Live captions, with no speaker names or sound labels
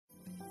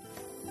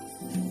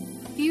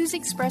views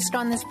expressed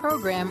on this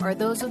program are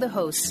those of the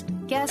hosts,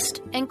 guests,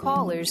 and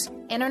callers,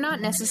 and are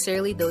not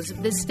necessarily those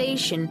of this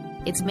station,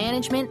 its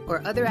management,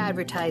 or other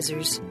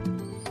advertisers.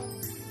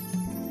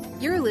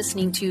 You're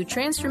listening to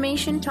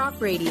Transformation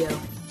Talk Radio.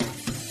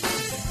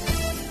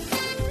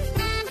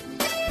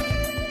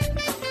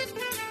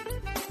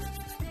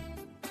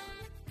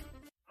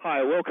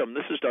 Hi, welcome.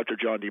 This is Dr.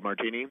 John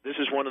DeMartini. This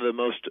is one of the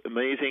most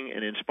amazing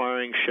and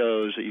inspiring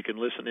shows that you can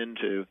listen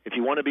into. If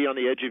you want to be on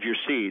the edge of your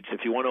seats,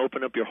 if you want to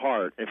open up your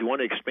heart, if you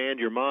want to expand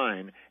your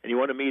mind, and you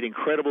want to meet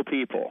incredible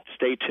people,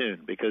 stay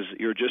tuned because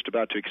you're just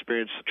about to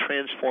experience a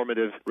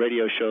transformative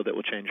radio show that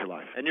will change your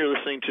life. And you're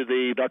listening to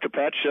the Dr.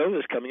 Pat Show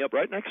that's coming up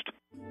right next.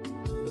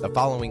 The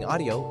following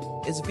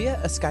audio is via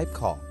a Skype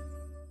call.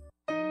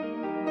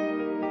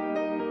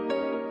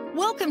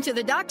 Welcome to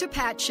the Dr.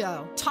 Pat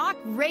Show. Talk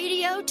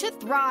radio to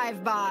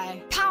thrive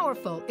by.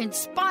 Powerful,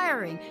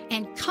 inspiring,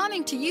 and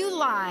coming to you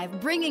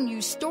live, bringing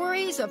you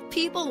stories of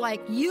people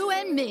like you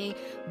and me,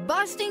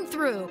 busting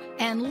through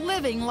and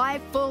living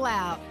life full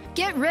out.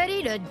 Get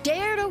ready to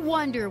dare to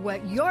wonder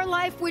what your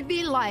life would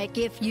be like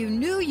if you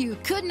knew you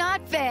could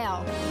not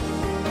fail.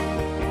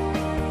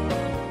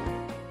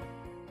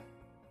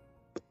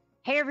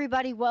 Hey,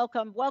 everybody,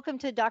 welcome. Welcome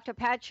to Dr.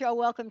 Pat Show.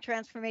 Welcome,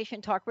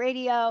 Transformation Talk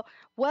Radio.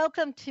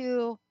 Welcome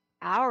to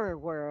our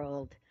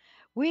world.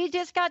 We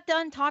just got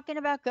done talking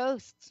about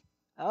ghosts.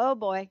 Oh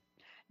boy.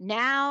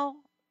 Now,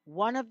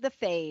 one of the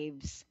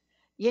faves.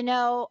 You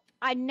know,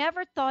 I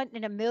never thought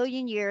in a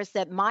million years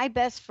that my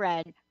best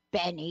friend,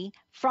 Benny,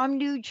 from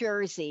New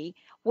Jersey,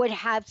 would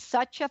have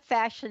such a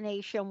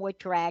fascination with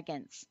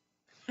dragons.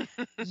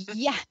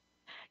 Yeah.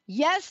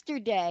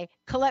 Yesterday,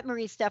 Colette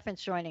Marie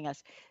Steffens joining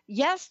us.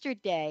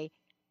 Yesterday,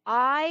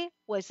 I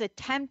was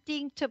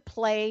attempting to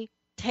play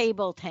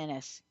table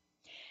tennis.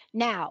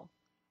 Now,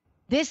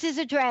 this is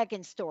a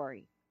dragon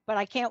story, but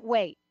I can't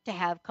wait to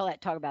have Colette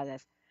talk about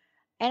this.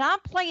 And I'm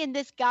playing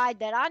this guy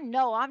that I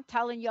know, I'm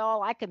telling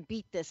y'all, I can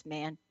beat this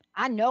man.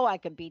 I know I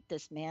can beat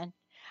this man.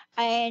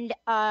 And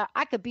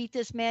I could beat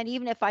this man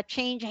even if I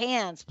change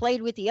hands,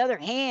 played with the other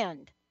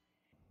hand.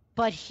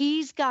 But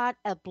he's got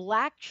a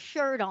black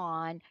shirt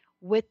on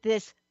with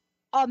this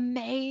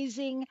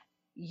amazing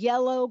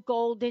yellow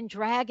golden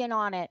dragon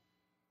on it.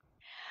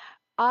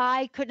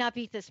 I could not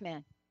beat this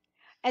man.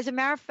 As a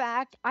matter of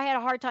fact, I had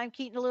a hard time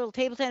keeping a little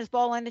table tennis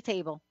ball on the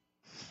table.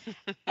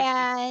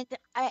 and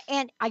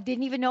I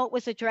didn't even know it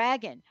was a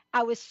dragon.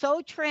 I was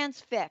so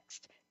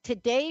transfixed.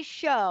 Today's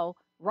show,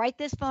 write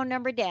this phone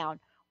number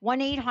down,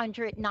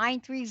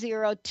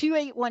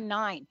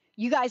 1-800-930-2819.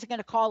 You guys are going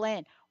to call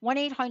in,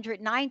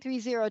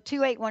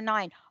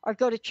 1-800-930-2819, or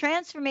go to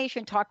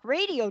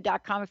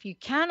transformationtalkradio.com if you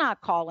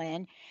cannot call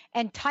in,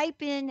 and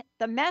type in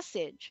the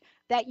message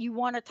that you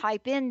want to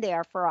type in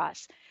there for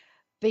us.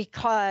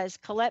 Because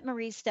Colette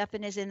Marie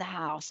Steffen is in the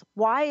house.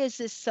 Why is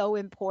this so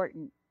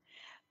important?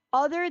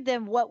 Other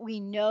than what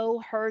we know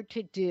her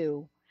to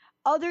do,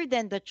 other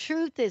than the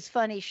Truth is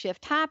Funny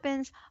Shift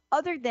Happens,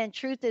 other than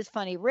Truth is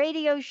Funny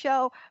radio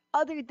show,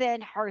 other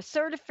than her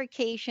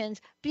certifications,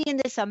 being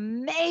this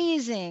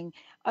amazing,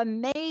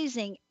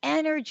 amazing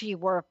energy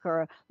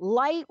worker,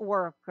 light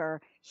worker,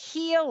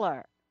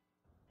 healer,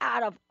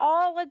 out of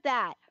all of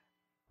that,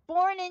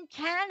 born in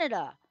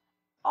Canada,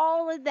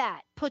 all of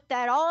that, put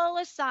that all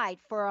aside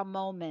for a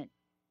moment.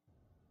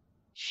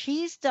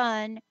 She's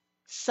done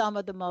some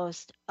of the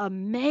most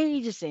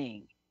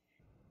amazing,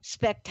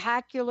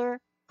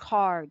 spectacular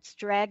cards,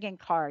 dragon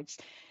cards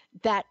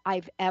that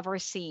I've ever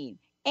seen.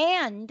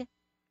 And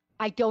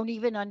I don't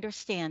even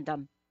understand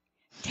them.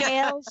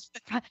 Tales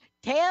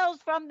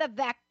from the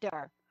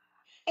vector.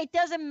 It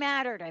doesn't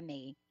matter to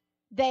me.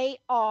 They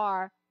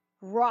are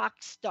rock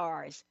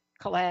stars.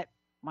 Colette,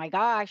 my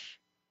gosh,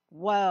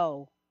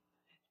 whoa.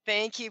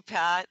 Thank you,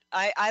 Pat.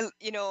 I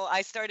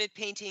started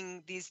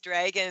painting these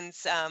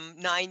dragons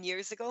 9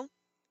 years ago.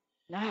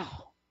 No.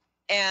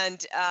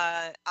 And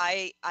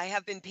I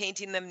have been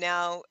painting them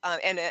now,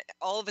 and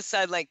all of a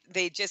sudden, like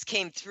they just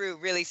came through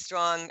really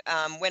strong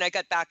when I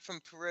got back from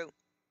Peru.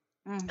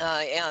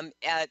 At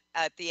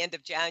the end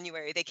of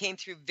January, they came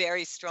through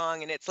very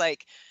strong, and it's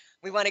like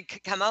we want to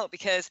come out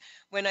because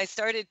when I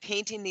started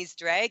painting these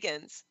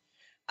dragons,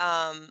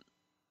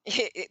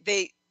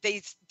 they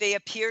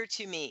appear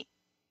to me.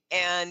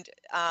 And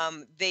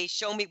they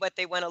show me what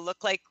they want to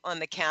look like on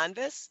the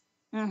canvas.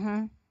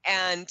 Mm-hmm.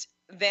 And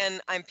then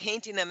I'm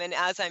painting them. And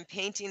as I'm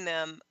painting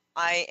them,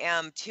 I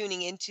am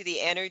tuning into the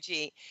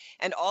energy.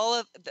 And all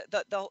of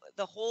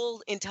the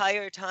whole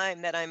entire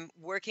time that I'm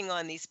working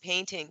on these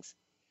paintings,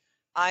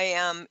 I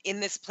am in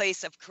this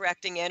place of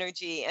correcting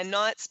energy, and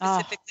not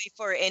specifically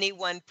for any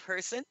one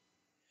person,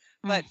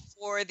 but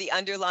for the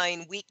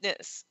underlying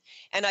weakness.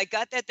 And I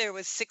got that there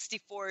was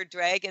 64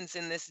 dragons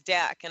in this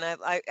deck. And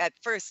I at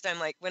first, I'm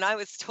like, when I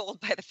was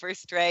told by the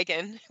first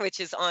dragon,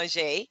 which is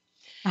Angers,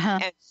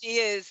 and she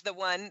is the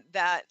one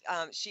that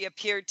she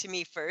appeared to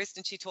me first,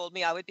 and she told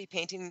me I would be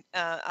painting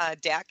a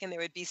deck, and there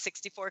would be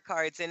 64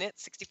 cards in it,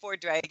 64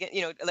 dragon,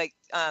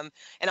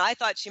 and I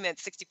thought she meant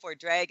 64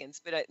 dragons,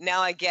 but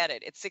now I get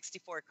it. It's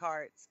 64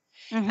 cards.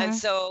 And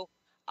so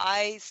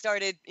I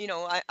started,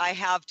 I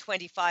have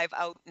 25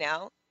 out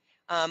now.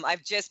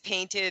 I've just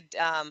painted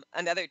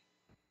another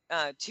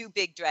two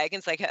big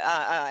dragons. Like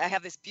I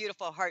have this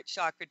beautiful heart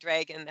chakra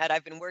dragon that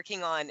I've been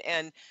working on,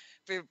 and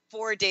for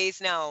 4 days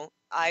now,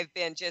 I've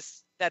been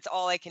that's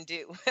all I can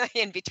do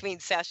in between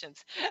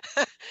sessions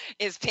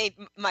is paint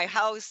my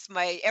house.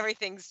 My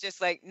everything's just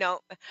like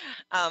no,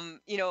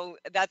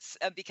 that's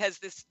because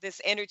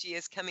this energy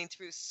is coming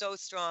through so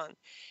strong,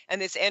 and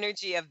this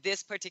energy of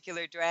this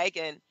particular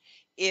dragon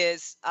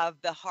is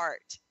of the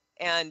heart,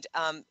 and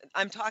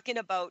I'm talking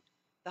about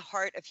the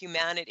heart of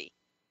humanity.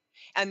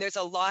 And there's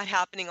a lot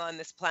happening on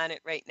this planet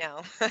right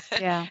now.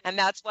 Yeah. And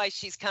that's why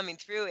she's coming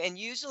through. And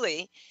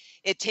usually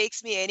it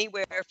takes me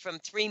anywhere from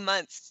 3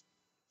 months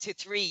to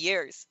 3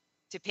 years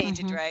to paint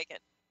a dragon.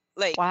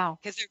 Like, Wow.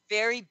 because they're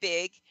very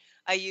big.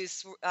 I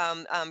use,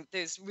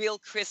 there's real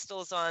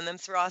crystals on them,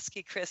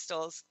 Swarovski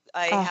crystals.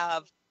 I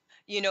have,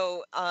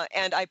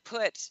 and I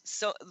put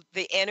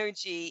the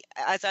energy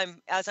as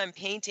I'm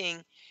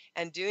painting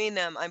and doing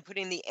them, I'm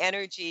putting the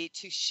energy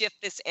to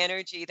shift this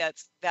energy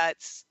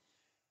that's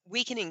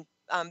weakening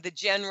the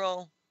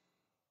general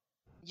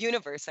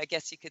universe, I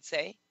guess you could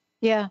say.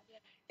 Yeah.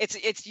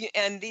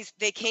 And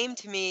they came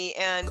to me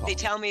and they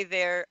tell me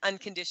they're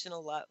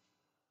unconditional love.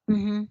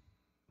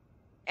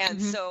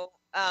 And so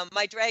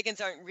my dragons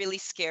aren't really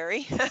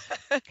scary.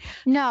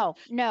 No.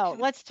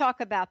 Let's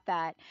talk about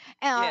that.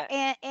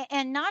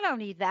 And not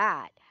only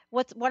that,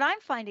 what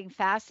I'm finding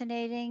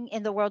fascinating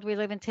in the world we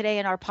live in today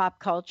in our pop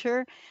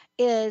culture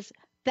is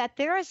that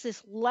there is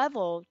this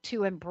level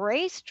to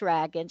embrace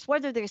dragons,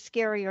 whether they're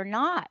scary or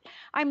not.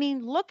 I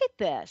mean, look at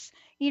this.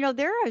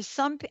 There are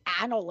some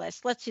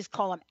analysts, let's just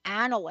call them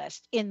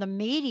analysts in the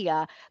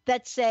media,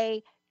 that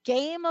say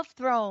Game of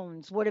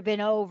Thrones would have been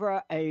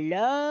over a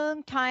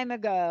long time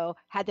ago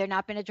had there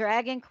not been a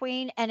dragon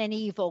queen and an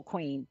evil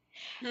queen.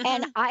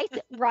 And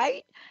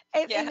right?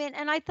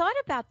 And I thought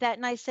about that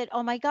and I said,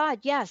 oh my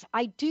God, yes,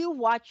 I do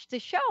watch the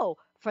show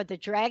for the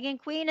dragon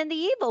queen and the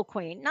evil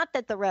queen. Not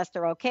that the rest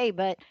are okay,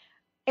 but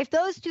if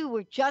those two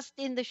were just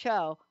in the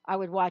show, I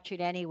would watch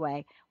it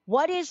anyway.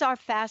 What is our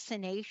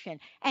fascination?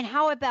 And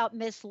how about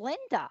Miss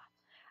Linda?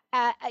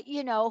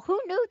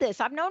 Who knew this?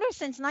 I've known her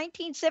since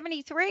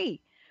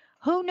 1973.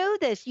 Who knew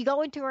this? You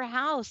go into her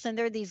house and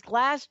there are these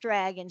glass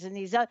dragons and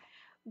these.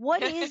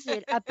 What is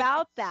it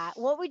about that?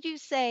 What would you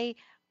say?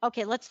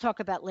 Okay, let's talk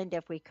about Linda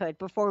if we could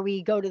before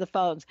we go to the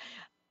phones.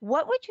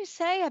 What would you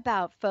say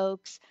about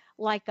folks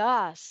like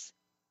us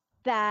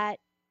that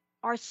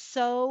are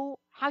so,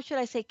 how should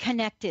I say,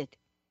 connected?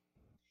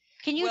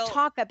 Can you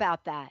talk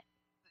about that?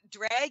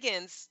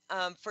 Dragons,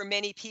 for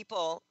many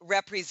people,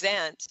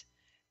 represent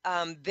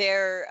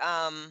their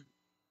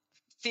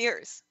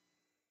fears.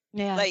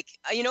 Yeah. Like,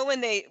 when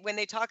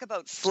they talk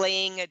about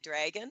slaying a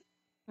dragon,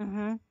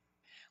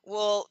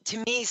 well,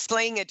 to me,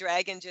 slaying a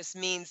dragon just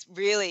means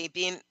really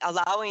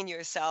allowing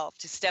yourself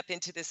to step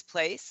into this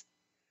place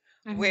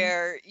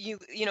where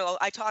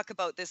I talk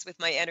about this with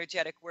my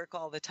energetic work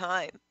all the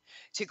time,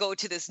 to go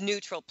to this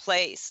neutral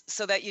place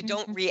so that you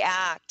don't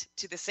react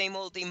to the same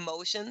old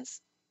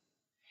emotions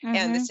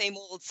and the same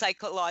old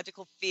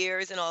psychological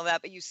fears and all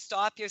that, but you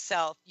stop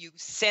yourself, you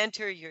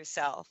center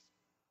yourself,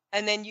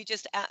 and then you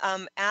just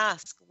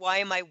ask, why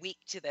am I weak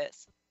to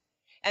this?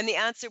 And the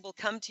answer will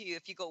come to you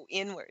if you go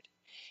inward.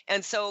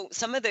 And so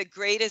some of the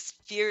greatest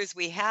fears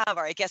we have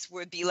are, I guess,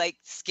 would be like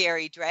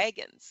scary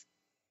dragons.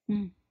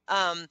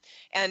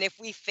 And if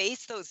we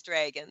face those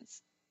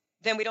dragons,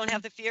 then we don't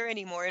have the fear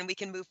anymore and we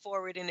can move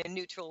forward in a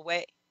neutral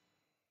way.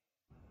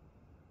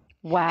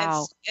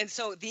 Wow. And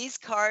so these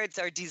cards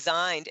are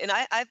designed, and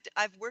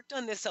I've worked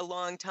on this a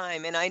long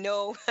time, and I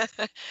know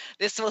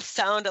this will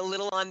sound a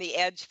little on the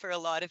edge for a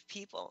lot of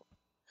people,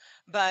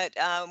 but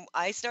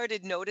I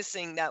started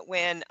noticing that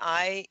when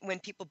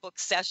people book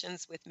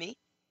sessions with me,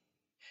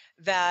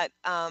 that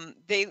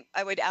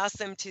I would ask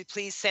them to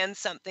please send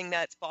something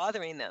that's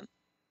bothering them,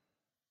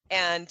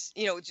 and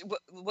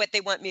what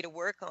they want me to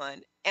work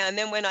on, and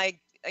then when I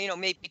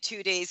maybe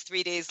 2 days,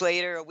 3 days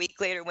later, a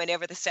week later,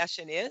 whenever the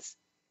session is,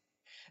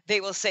 they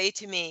will say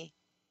to me,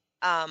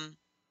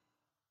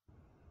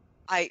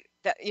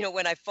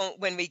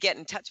 when we get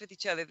in touch with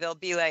each other, they'll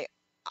be like,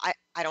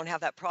 I don't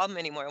have that problem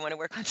anymore. I want to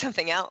work on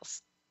something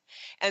else.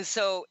 And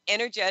so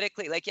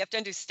energetically, like, you have to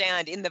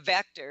understand in the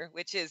vector,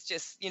 which is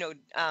just,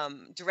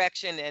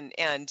 direction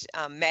and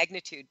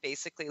magnitude,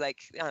 basically, like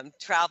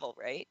travel,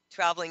 right?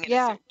 Traveling in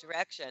a certain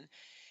direction.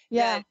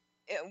 Yeah. That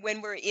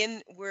when we're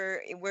in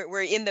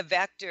the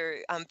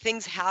vector,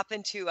 things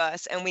happen to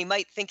us and we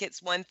might think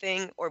it's one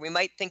thing or we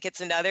might think it's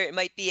another. It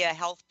might be a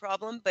health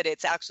problem, but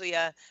it's actually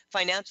a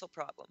financial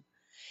problem.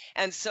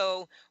 And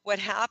so what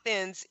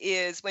happens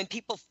is when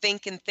people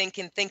think and think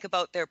and think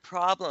about their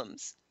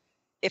problems,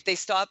 if they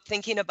stop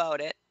thinking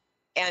about it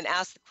and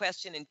ask the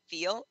question and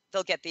feel,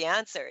 they'll get the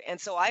answer.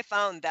 And so I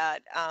found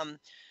that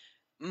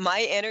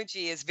my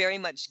energy is very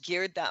much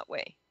geared that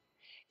way.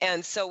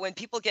 And so when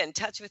people get in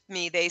touch with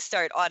me, they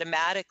start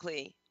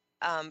automatically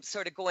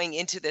sort of going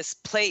into this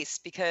place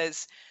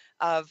because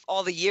of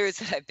all the years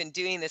that I've been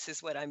doing this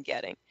is what I'm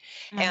getting.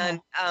 And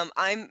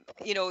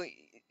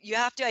you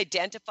have to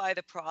identify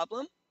the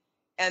problem,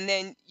 and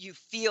then you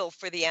feel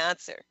for the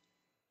answer.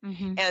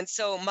 Mm-hmm. And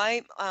so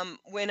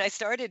when I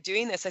started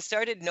doing this, I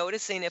started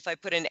noticing if I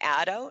put an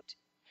ad out,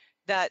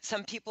 that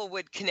some people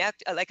would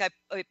connect. Like I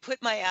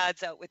put my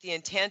ads out with the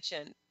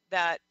intention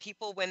that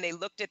people, when they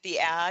looked at the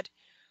ad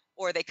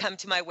or they come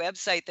to my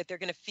website, that they're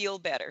going to feel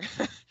better.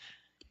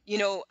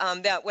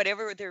 That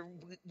whatever their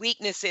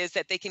weakness is,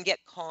 that they can get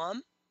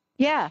calm.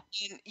 Yeah.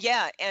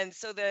 And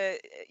so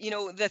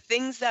the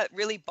things that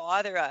really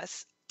bother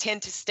us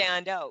tend to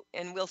stand out,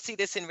 and we'll see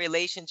this in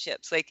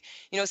relationships. Like,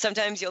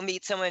 sometimes you'll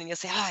meet someone and you'll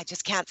say, "Oh, I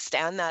just can't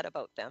stand that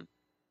about them."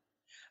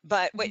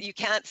 But what you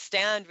can't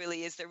stand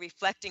really is they're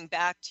reflecting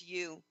back to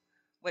you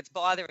what's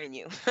bothering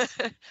you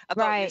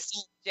about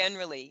yourself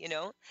generally,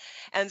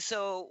 And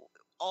so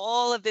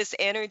all of this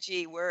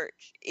energy work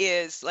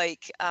is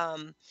like,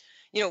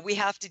 we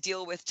have to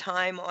deal with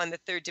time on the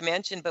third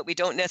dimension, but we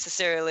don't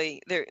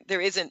necessarily,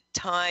 there isn't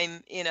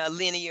time in a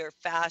linear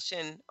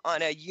fashion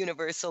on a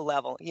universal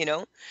level,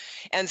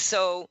 And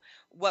so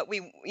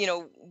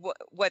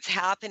what's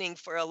happening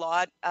for a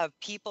lot of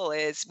people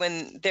is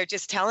when they're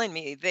just telling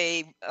me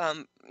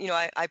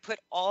I put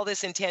all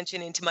this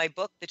intention into my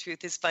book, The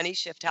Truth is Funny,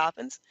 Shift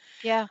Happens.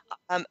 Yeah.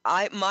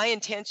 My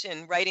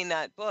intention writing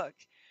that book,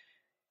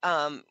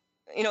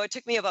 it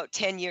took me about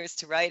 10 years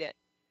to write it,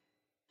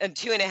 and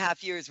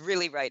 2.5 years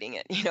really writing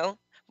it,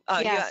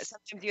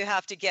 sometimes you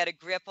have to get a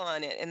grip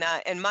on it,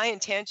 and my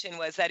intention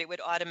was that it would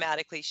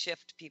automatically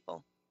shift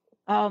people.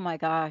 Oh my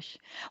gosh.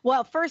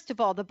 Well, first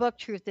of all, the book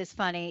Truth is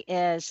Funny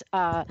is,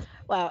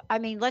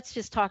 let's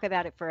just talk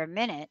about it for a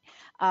minute,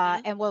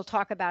 and we'll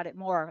talk about it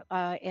more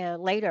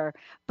later.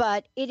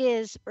 But it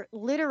is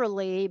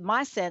literally,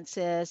 my sense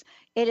is,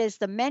 it is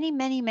the many,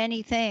 many,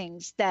 many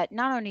things that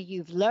not only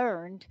you've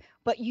learned,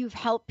 but you've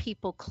helped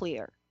people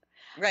clear.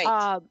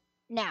 Right.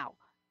 Now,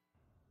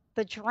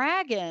 the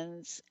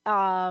dragons,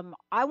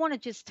 I want to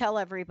just tell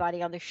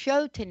everybody on the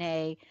show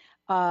today,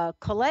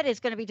 Colette is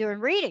going to be doing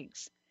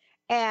readings.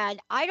 And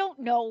I don't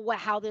know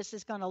how this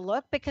is going to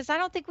look, because I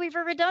don't think we've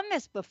ever done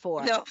this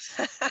before. No.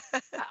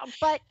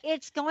 But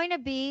it's going to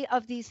be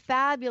of these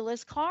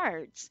fabulous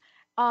cards.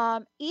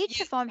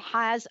 Each of them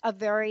has a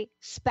very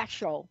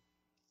special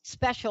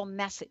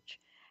message.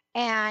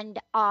 And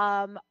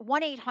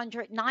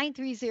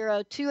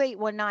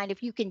 1-800-930-2819,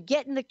 if you can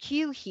get in the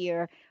queue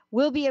here,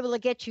 we'll be able to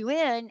get you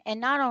in.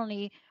 And not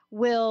only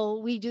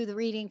will we do the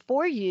reading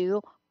for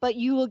you, but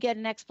you will get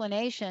an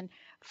explanation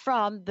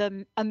from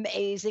the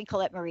amazing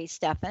Colette Marie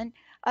Steffen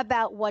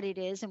about what it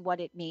is and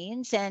what it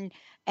means and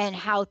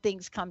how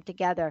things come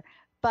together.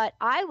 But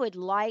I would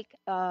like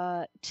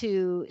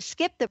to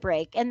skip the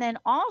break. And then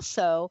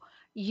also,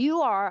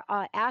 you are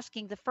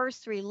asking the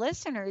first 3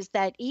 listeners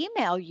that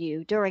email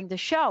you during the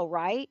show,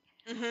 right?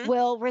 Mm-hmm.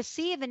 Will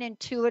receive an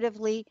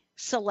intuitively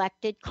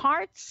selected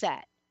card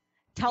set.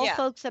 Tell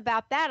folks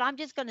about that. I'm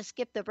just going to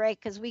skip the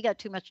break because we got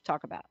too much to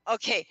talk about.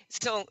 Okay.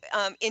 So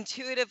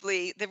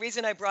intuitively, the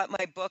reason I brought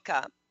my book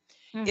up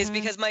is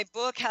because my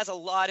book has a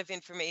lot of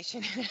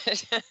information in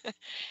it.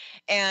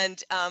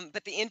 And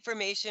but the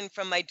information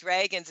from my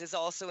dragons is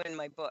also in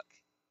my book.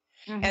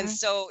 And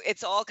so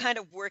it's all kind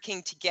of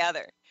working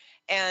together.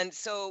 And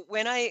so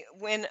when I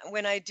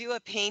do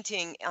a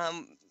painting,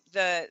 a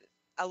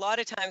lot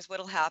of times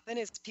what'll happen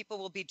is people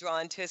will be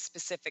drawn to a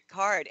specific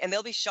card, and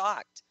they'll be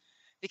shocked,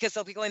 because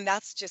they'll be going,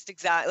 that's just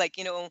exact, like,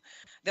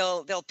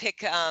 they'll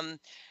pick,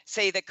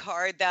 say, the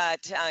card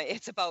that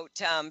it's about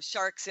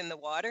sharks in the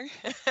water.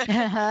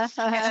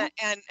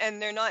 And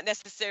they're not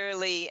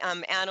necessarily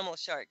animal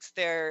sharks,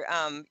 they're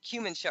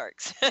human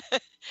sharks.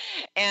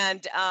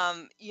 And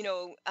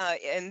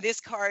and this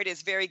card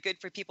is very good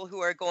for people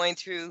who are going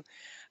through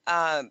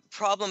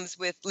problems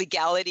with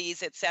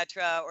legalities,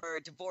 etc., or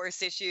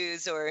divorce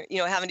issues, or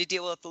having to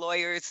deal with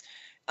lawyers,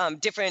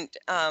 different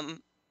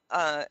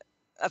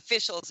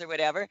officials or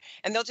whatever,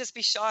 and they'll just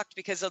be shocked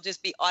because they'll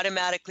just be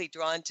automatically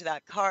drawn to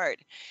that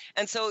card.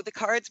 And so the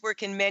cards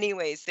work in many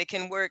ways. They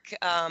can work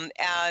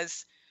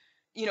as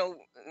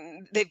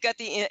they've got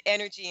the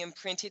energy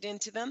imprinted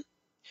into them.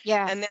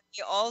 Yeah. And then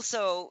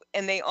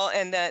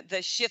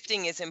the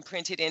shifting is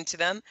imprinted into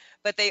them,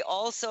 but they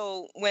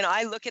also, when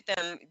I look at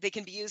them, they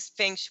can be used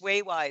feng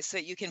shui wise, so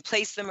that you can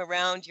place them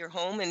around your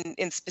home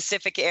in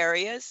specific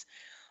areas,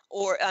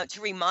 or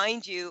to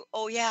remind you,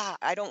 oh yeah,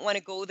 I don't want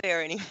to go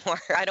there anymore.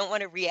 I don't want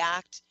to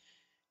react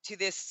to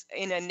this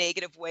in a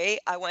negative way.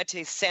 I want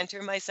to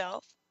center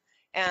myself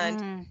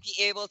and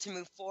be able to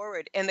move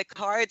forward. And the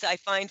cards, I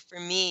find, for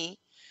me,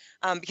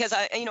 because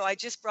I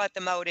just brought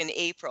them out in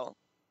April,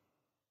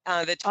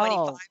 the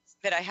 25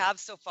 that I have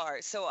so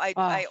far. So I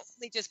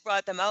only just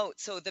brought them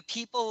out. So the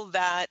people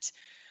that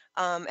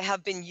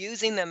have been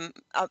using them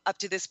up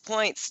to this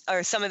point,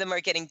 or some of them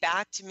are getting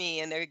back to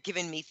me and they're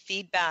giving me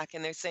feedback,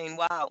 and they're saying,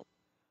 wow,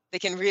 They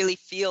can really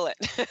feel it.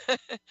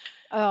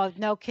 Oh,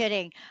 no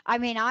kidding. I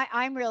mean,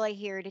 I'm really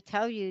here to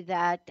tell you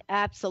that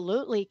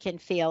absolutely can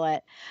feel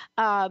it.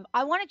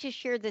 I wanted to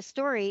share this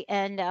story,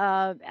 and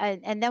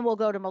then we'll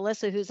go to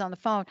Melissa, who's on the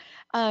phone.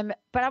 But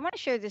I want to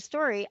share this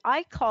story.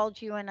 I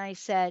called you and I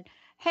said,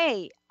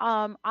 "Hey,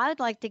 I'd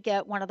like to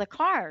get one of the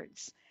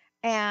cards."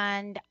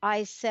 And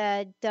I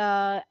said,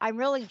 "I'm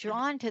really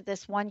drawn to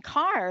this one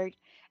card."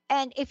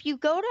 And if you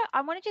go to,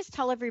 I want to just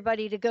tell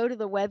everybody to go to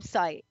the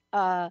website,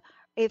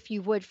 if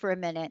you would, for a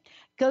minute.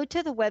 Go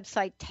to the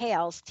website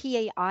Tails,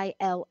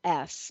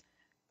 Tails,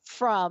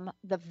 from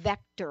the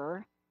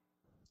vector,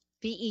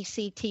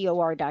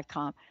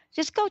 vector.com.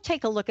 Just go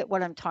take a look at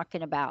what I'm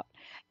talking about.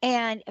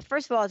 And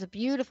first of all, it's a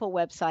beautiful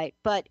website,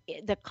 but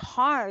the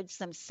cards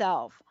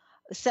themselves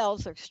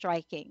are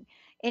striking.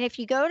 And if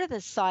you go to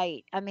the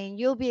site, I mean,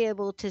 you'll be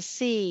able to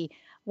see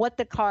what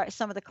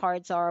some of the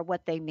cards are,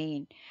 what they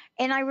mean.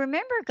 And I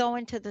remember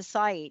going to the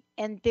site,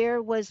 and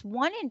there was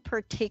one in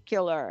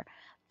particular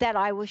that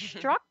I was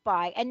struck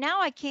by, and now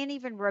I can't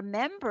even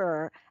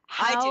remember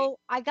how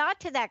I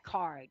got to that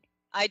card.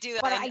 I do.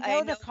 But I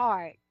know the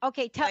card.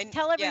 Okay,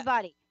 tell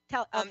everybody.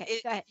 Yeah. Okay,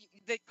 go ahead.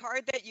 The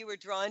card that you were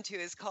drawn to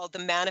is called the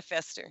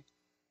Manifester.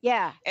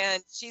 Yeah.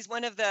 And she's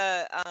one of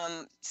the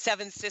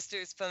 7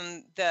 sisters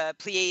from the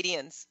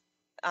Pleiadians.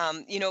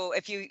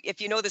 If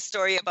you know the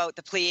story about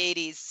the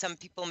Pleiades, some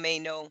people may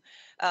know.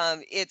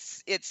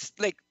 It's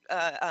like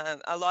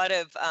a lot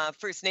of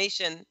First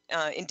Nation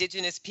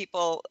Indigenous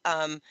people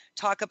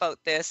talk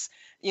about this.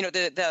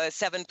 The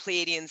 7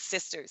 Pleiadian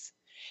sisters,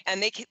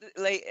 and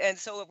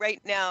so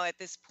right now at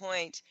this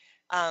point,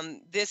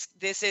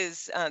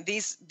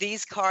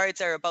 these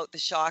cards are about the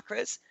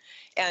chakras,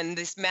 and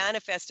this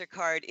manifester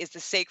card is the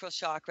sacral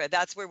chakra.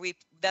 That's where we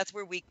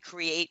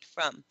create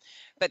from.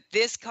 But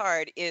this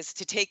card is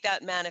to take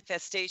that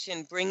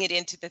manifestation, bring it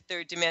into the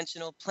 3rd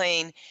dimensional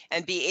plane,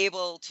 and be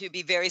able to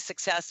be very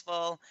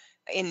successful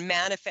in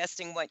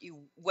manifesting what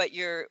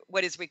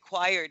is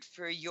required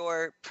for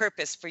your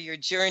purpose, for your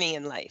journey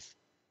in life.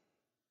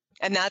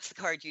 And that's the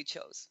card you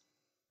chose.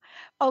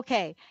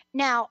 Okay.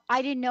 Now,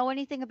 I didn't know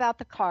anything about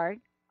the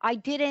card. I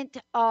didn't,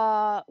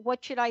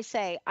 what should I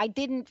say? I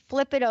didn't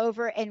flip it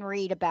over and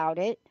read about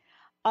it.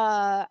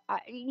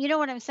 You know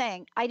what I'm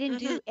saying? I didn't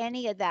do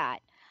any of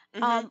that.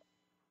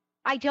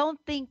 I don't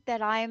think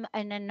that I'm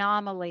an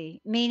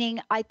anomaly, meaning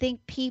I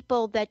think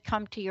people that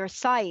come to your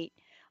site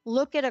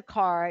look at a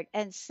card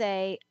and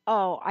say,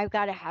 "Oh, I've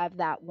got to have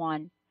that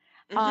one."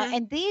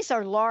 And these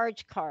are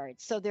large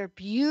cards, so they're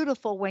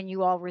beautiful when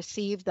you all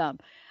receive them.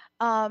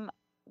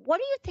 What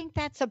do you think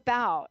that's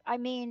about? I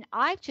mean,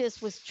 I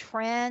just was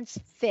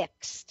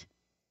transfixed.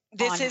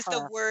 This is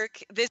the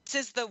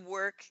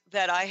work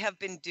that I have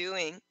been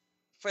doing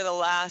for the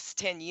last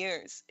 10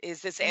 years,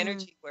 is this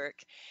energy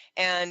work.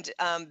 And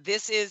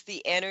this is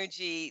the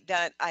energy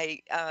that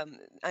I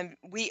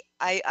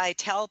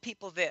tell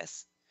people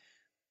this: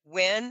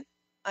 when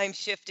I'm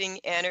shifting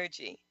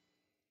energy,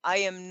 I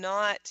am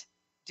not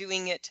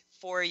doing it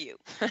for you.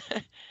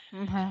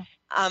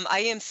 I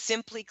am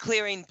simply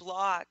clearing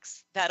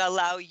blocks that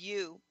allow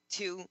you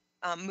to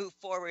move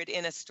forward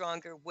in a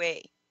stronger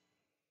way,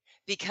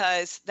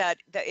 because that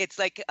it's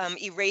like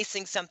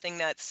erasing something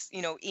that's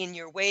in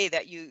your way,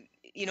 that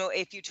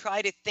if you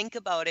try to think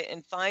about it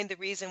and find the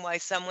reason why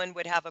someone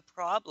would have a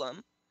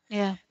problem,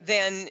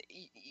 then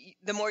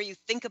the more you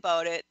think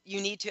about it,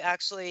 you need to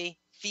actually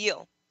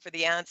feel for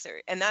the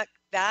answer. And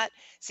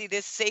see,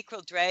 this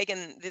sacral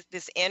dragon,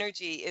 this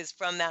energy is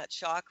from that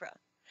chakra.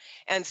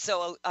 And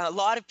so a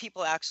lot of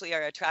people actually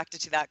are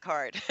attracted to that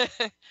card.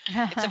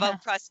 It's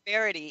about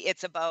prosperity.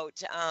 It's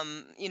about,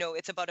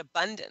 it's about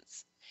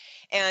abundance.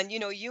 And,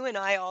 you and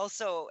I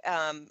also,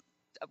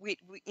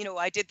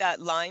 I did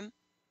that Lyme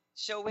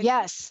show with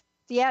you.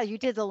 Yeah, you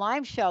did the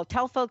Lyme show.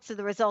 Tell folks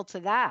the results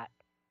of that.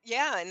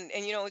 Yeah. And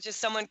just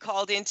someone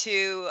called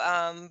into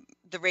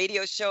the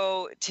radio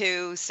show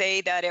to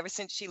say that ever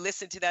since she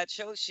listened to that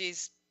show,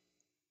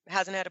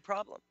 hasn't had a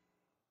problem.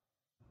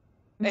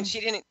 And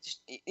she didn't,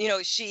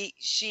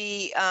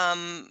 she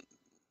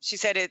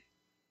said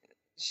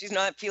she's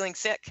not feeling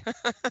sick.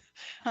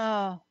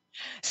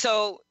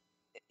 So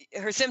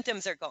her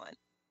symptoms are gone,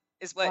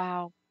 is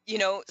what,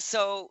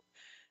 so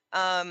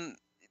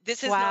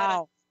this is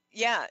not,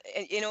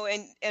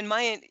 and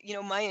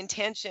my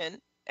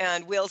intention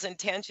and Will's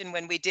intention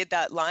when we did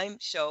that Lyme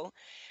show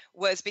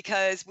was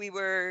because we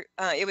were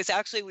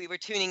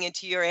tuning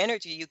into your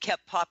energy. You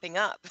kept popping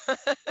up.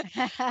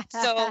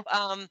 So,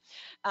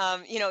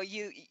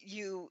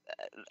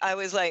 I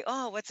was like,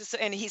 "Oh, what's this?"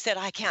 And he said,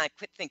 "I can't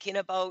quit thinking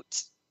about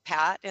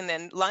Pat and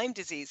then Lyme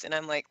disease." And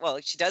I'm like,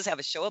 "Well, she does have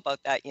a show about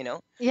that, Yeah.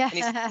 And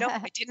he said, "No,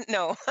 I didn't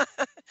know."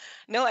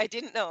 No, I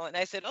didn't know. And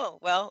I said, "Oh,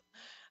 well,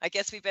 I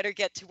guess we better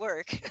get to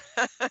work."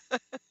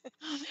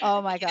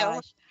 Oh my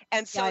gosh.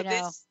 And so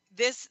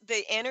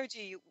the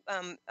energy,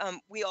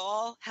 we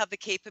all have the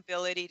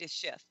capability to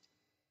shift,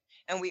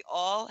 and we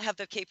all have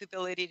the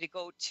capability to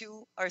go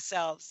to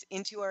ourselves,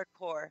 into our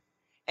core,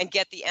 and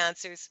get the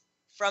answers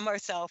from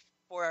ourselves,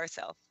 for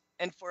ourselves,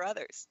 and for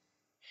others.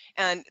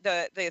 And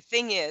the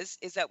thing is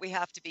that we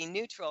have to be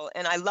neutral.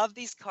 And I love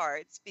these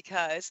cards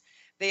because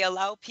they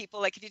allow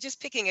people, like if you're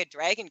just picking a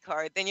dragon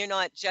card, then you're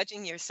not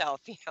judging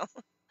yourself, you know.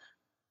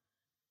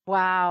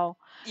 Wow.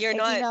 You're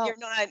And,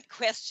 not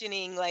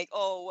questioning like,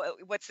 oh,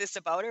 what's this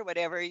about or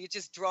whatever. You're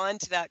just drawn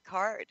to that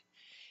card.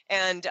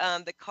 And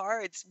the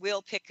cards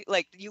will pick,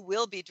 like you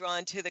will be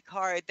drawn to the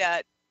card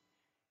that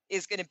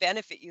is going to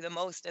benefit you the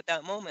most at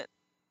that moment.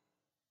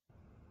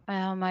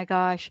 oh my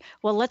gosh.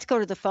 Well, let's go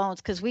to the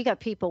phones because we got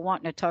people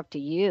wanting to talk to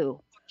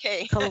you.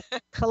 Okay.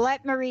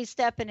 Colette Marie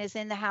Steppen is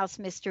in the house,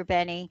 Mr.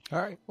 Benny. All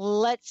right.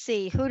 Let's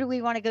see. Who do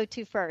we want to go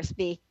to first,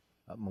 B?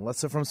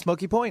 Melissa from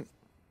Smoky Point.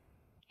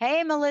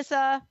 Hey,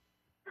 Melissa.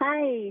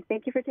 Hi.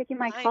 Thank you for taking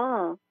my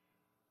call.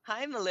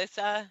 Hi,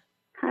 Melissa.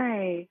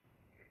 Hi.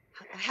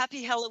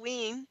 Happy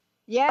Halloween.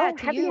 Yeah,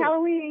 happy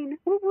Halloween.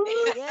 Woo woo.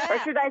 Yeah. Or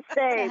should I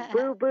say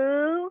boo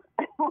boo?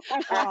 Oh,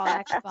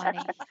 that's funny.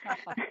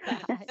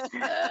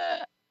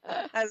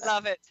 I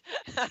love it.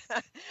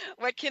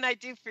 What can I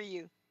do for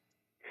you?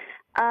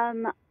 I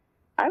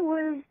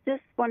was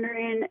just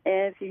wondering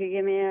if you could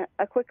give me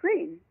a quick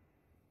read.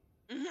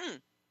 Mm-hmm.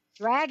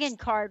 Dragon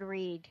card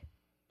read.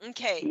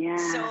 Okay. Yeah.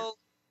 So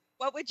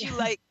what would you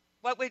like?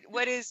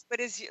 What is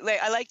like,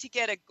 I like to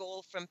get a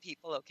goal from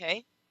people,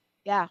 okay?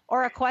 Yeah.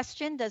 Or a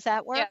question. Does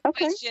that work? Yeah,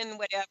 Okay. question,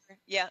 whatever.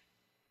 Yeah.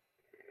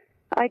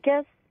 I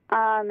guess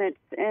it's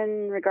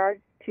in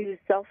regards to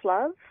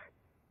self-love.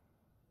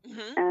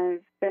 Mm-hmm.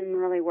 I've been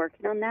really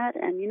working on that,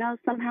 and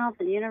somehow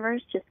the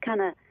universe just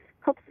kind of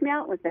helps me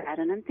out with that.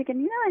 And I'm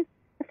thinking, I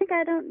think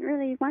I don't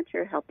really want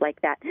your help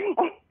like that.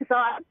 So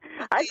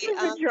I've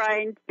just been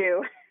trying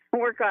to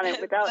work on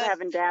it without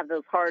having to have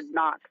those hard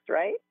knocks,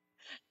 right?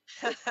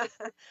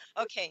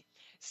 Okay.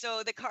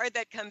 So the card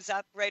that comes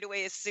up right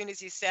away as soon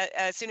as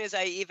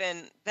I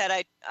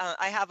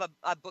have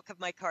a book of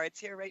my cards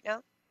here right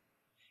now.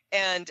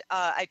 And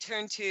I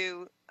turn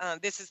to,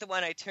 this is the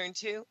one I turned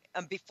to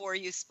before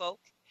you spoke.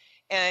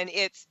 And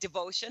it's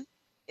devotion.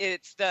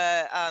 It's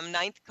the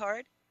 9th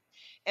card.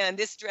 And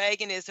this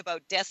dragon is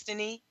about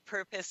destiny,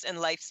 purpose, and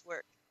life's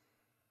work.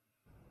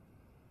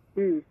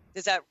 Mm.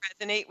 Does that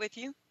resonate with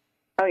you?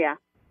 Oh, yeah.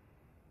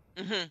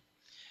 Mm-hmm.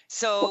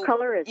 So, what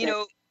color is it?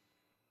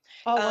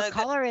 What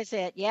color is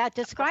it? Yeah,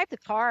 describe the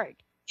card.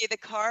 Okay, the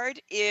card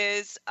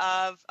is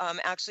of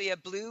actually a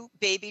blue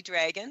baby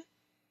dragon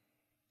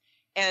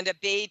and a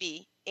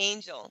baby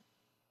angel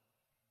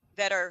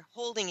that are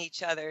holding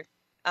each other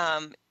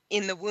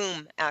in the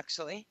womb,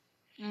 actually.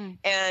 Mm.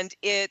 And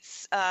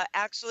it's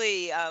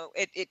actually,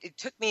 it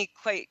took me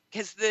quite,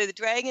 because the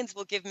dragons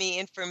will give me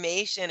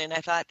information, and I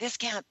thought, this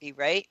can't be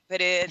right.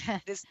 But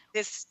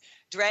this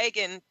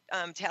dragon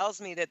tells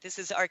me that this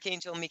is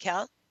Archangel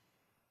Michael.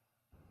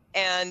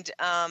 And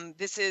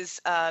this is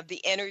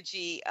the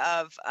energy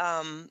of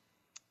our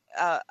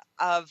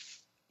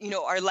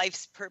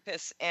life's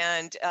purpose,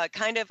 and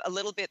kind of a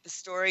little bit the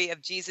story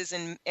of Jesus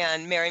and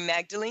Mary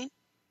Magdalene.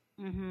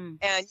 Mm-hmm.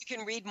 And you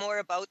can read more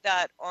about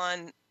that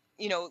on,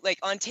 like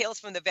on Tales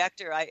from the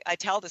Vector. I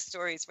tell the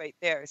stories right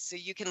there, so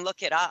you can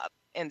look it up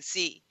and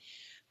see.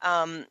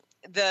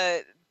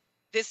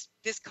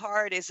 This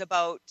card is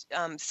about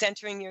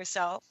centering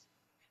yourself.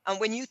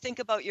 When you think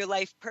about your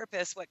life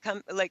purpose,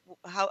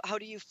 how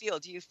do you feel?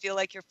 Do you feel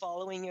like you're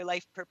following your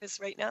life purpose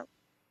right now?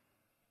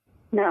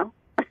 No.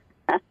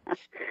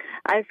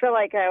 I feel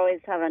like I always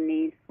have a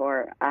need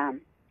for, I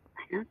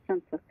know it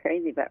sounds so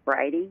crazy, but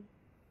writing.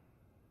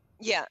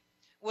 Yeah.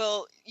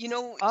 Well,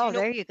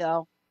 there you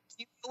go. Do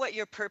you know what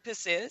your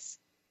purpose is?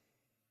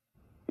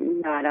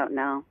 No, I don't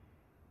know.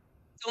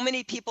 So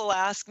many people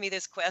ask me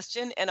this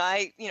question, and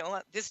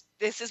this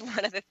is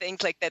one of the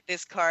things like that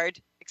this card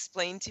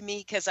explained to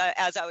me, because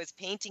as I was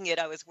painting it,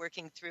 I was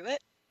working through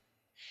it.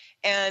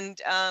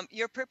 And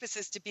your purpose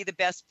is to be the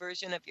best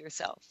version of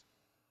yourself.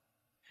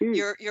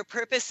 Mm. Your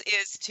purpose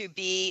is to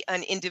be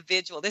an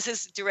individual. This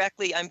is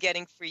directly I'm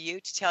getting for you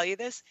to tell you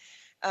this.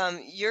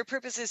 Your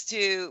purpose is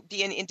to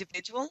be an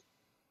individual,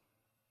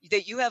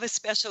 that you have a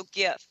special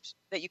gift,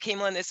 that you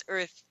came on this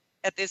earth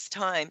at this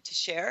time to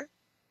share.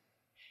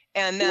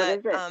 And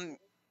that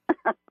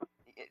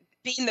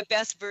being the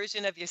best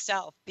version of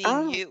yourself,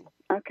 being you.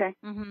 Okay.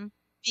 Mm-hmm.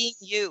 Being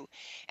you.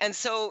 And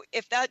so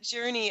if that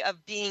journey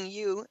of being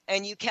you,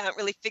 and you can't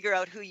really figure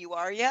out who you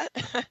are yet,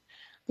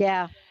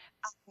 yeah,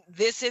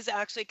 this is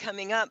actually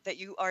coming up, that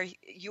you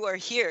are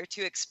here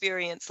to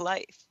experience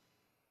life.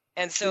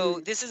 And so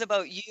this is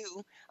about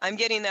you. I'm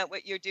getting that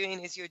what you're doing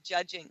is you're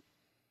judging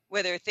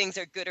whether things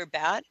are good or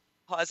bad,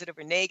 positive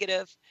or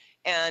negative.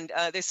 And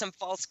there's some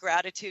false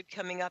gratitude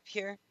coming up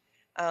here.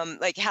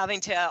 Like having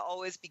to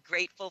always be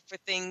grateful for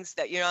things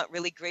that you're not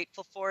really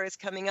grateful for is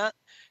coming up.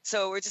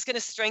 So we're just going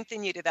to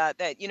strengthen you to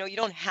that you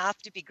don't have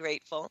to be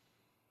grateful,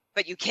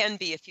 but you can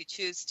be if you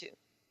choose to.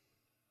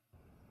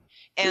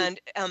 And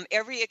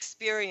every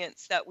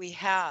experience that we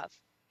have,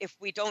 if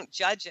we don't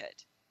judge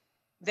it,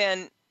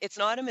 then it's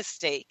not a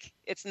mistake.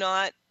 It's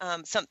not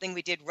something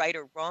we did right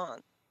or wrong.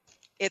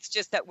 It's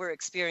just that we're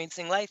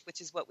experiencing life,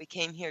 which is what we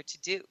came here to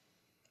do.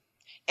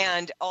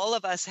 And all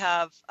of us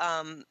have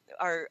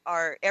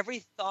our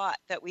every thought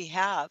that we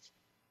have.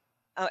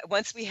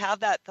 Once we have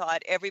that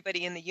thought,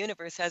 everybody in the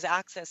universe has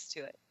access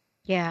to it.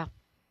 Yeah.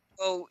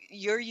 So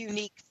your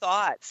unique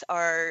thoughts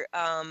are,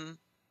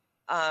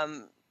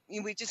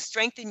 we just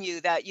strengthen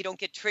you that you don't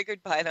get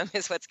triggered by them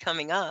is what's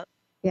coming up.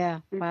 Yeah.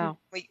 Wow.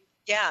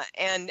 Yeah,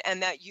 and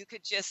that you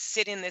could just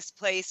sit in this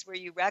place where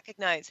you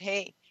recognize,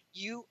 hey,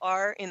 you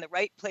are in the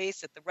right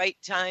place at the right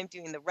time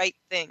doing the right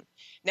thing.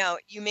 Now,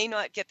 you may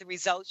not get the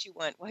results you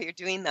want while you're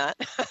doing that.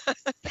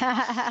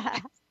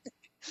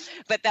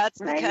 But that's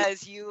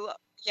because you're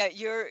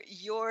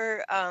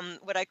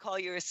what I call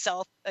your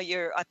self,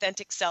 your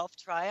authentic self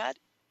triad.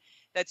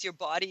 That's your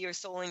body, your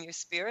soul, and your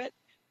spirit.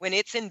 When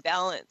it's in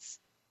balance,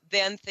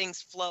 then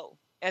things flow.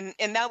 And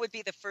that would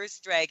be the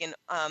first dragon.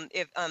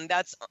 If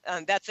that's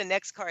the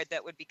next card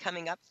that would be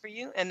coming up for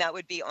you, and that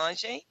would be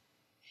Ange.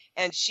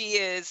 And she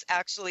is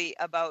actually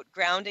about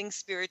grounding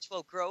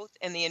spiritual growth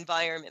and the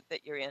environment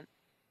that you're in.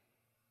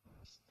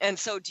 And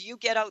so, do you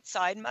get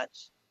outside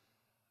much?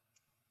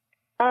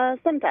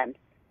 Sometimes.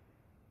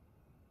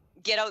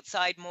 Get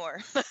outside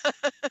more.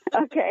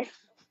 Okay.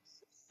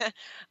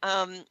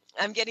 I'm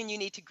getting you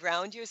need to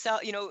ground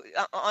yourself. You know,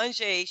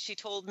 Ange, she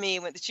told me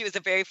when she was the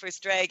very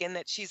first dragon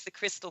that she's the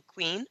crystal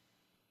queen,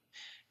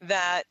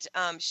 that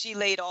she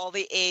laid all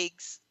the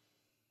eggs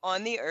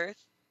on the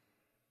earth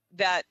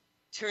that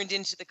turned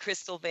into the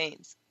crystal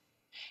veins.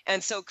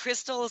 And so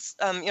crystals,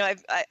 you know,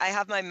 I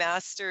have my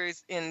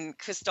master's in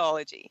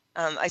Christology.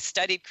 I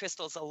studied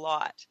crystals a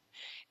lot.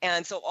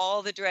 And so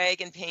all the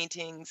dragon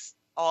paintings,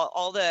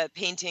 all the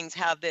paintings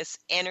have this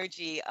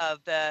energy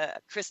of the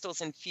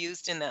crystals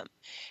infused in them.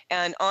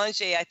 And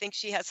Ange, I think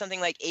she has something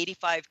like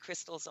 85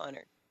 crystals on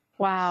her.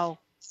 Wow.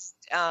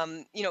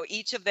 You know,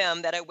 each of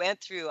them that I went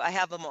through, I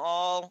have them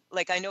all,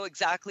 like I know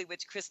exactly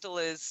which crystal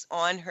is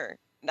on her.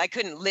 I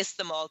couldn't list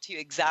them all to you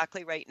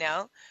exactly right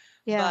now,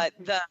 but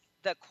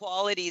the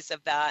qualities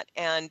of that.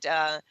 And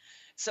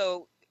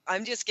so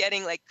I'm just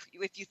getting, like,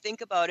 if you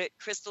think about it,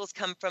 crystals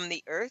come from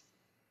the earth.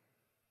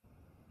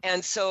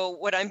 And so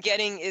what I'm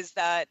getting is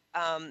that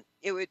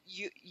it would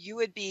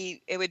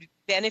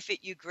benefit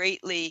you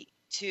greatly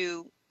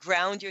to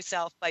ground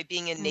yourself by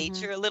being in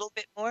nature a little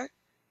bit more,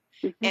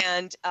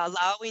 and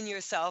allowing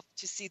yourself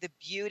to see the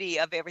beauty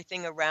of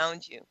everything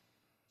around you,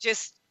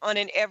 just on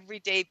an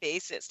everyday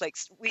basis. Like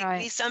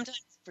we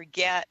sometimes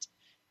forget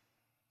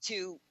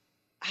to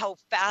how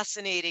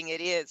fascinating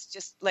it is,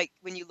 just like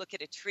when you look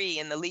at a tree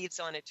and the leaves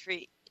on a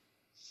tree.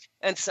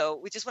 And so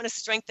we just want to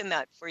strengthen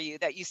that for you,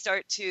 that you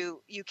start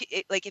to,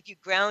 like if you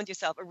ground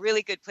yourself, a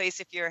really good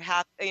place if you're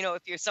happy, you know,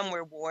 if you're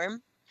somewhere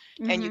warm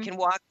and you can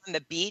walk on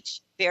the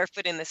beach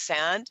barefoot in the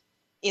sand,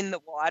 in the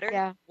water.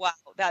 Yeah. Wow,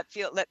 I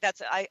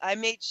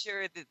made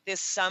sure that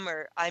this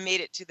summer I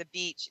made it to the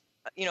beach,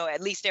 you know,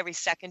 at least every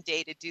second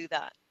day to do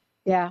that.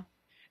 Yeah.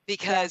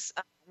 Because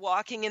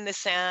walking in the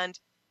sand,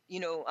 you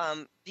know,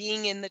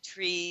 being in the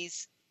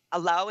trees,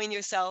 allowing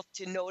yourself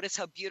to notice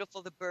how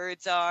beautiful the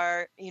birds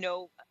are, you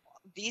know,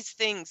 these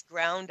things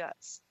ground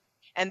us,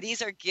 and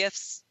these are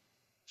gifts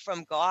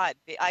from God.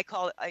 I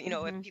call it, you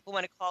know, if people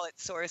want to call it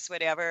source,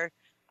 whatever.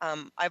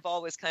 I've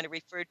always kind of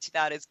referred to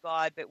that as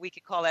God, but we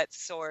could call that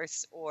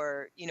source,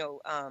 or, you know,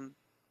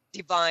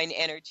 divine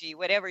energy,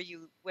 whatever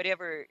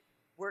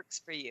works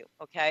for you.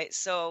 Okay,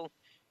 so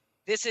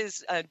this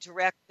is a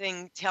direct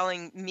thing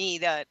telling me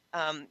that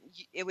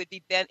it would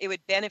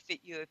benefit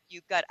you if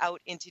you got out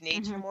into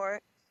nature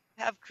more.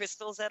 Have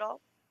crystals at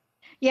all?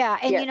 Yeah.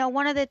 And, you know,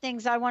 one of the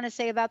things I want to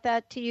say about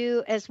that to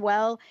you as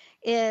well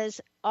is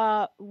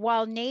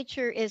while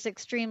nature is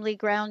extremely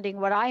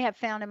grounding, what I have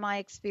found in my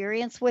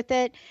experience with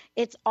it,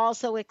 it's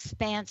also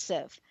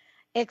expansive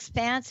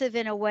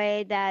in a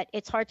way that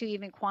it's hard to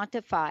even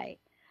quantify.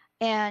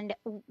 And,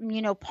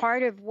 you know,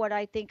 part of what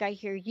I think I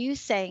hear you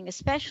saying,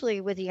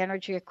 especially with the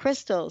energy of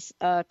crystals,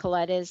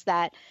 Colette, is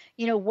that,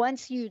 you know,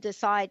 once you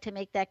decide to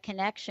make that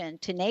connection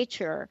to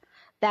nature,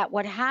 that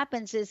what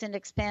happens is an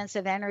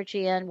expansive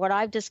energy. And what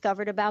I've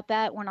discovered about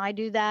that when I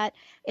do that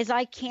is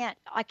I can't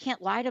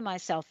lie to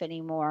myself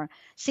anymore.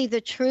 See,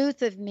 the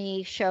truth of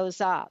me shows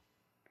up.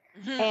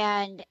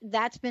 And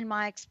that's been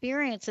my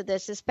experience of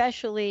this,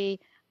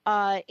 especially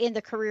in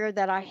the career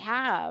that I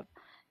have.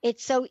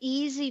 It's so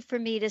easy for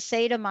me to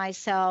say to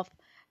myself,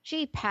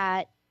 gee,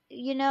 Pat,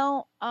 you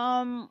know,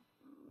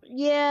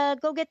 yeah,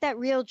 go get that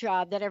real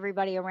job that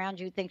everybody around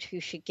you thinks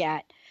you should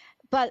get.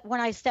 But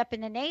when I step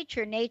into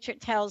nature, nature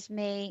tells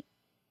me,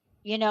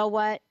 you know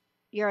what,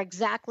 you're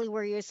exactly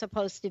where you're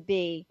supposed to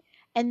be.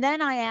 And then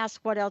I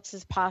ask what else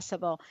is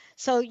possible.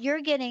 So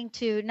you're getting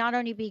to not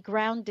only be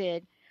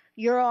grounded,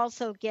 you're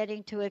also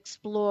getting to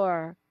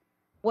explore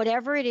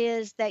whatever it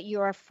is that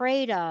you're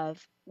afraid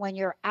of when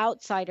you're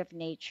outside of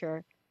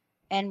nature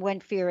and when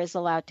fear is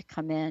allowed to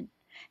come in.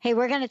 Hey,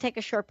 we're going to take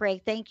a short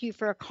break. Thank you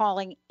for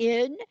calling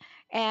in.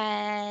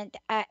 And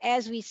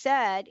as we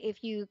said,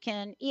 if you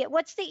can,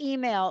 what's the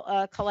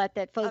email, Colette,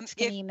 that folks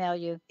can email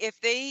you? If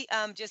they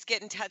just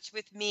get in touch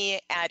with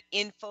me at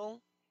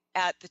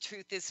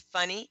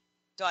info@thetruthisfunny.com.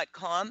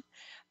 effortless.com.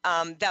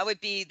 That would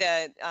be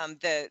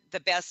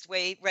the best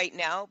way right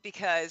now,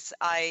 because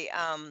I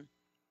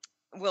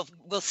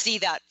we'll see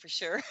that for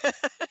sure.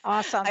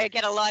 Awesome. I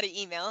get a lot of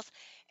emails,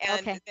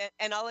 and Okay.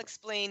 and I'll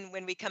explain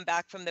when we come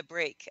back from the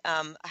break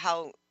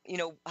how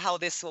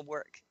this will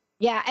work.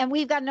 Yeah, and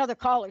we've got another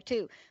caller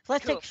too. So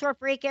let's Cool. take a short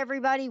break,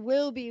 everybody.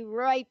 We'll be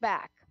right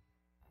back.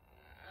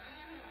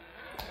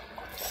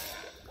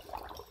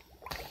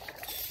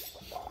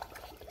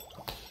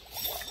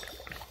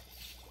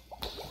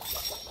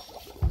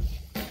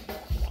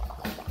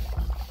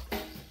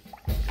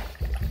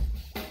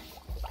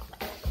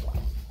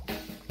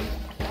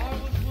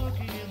 I was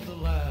working in the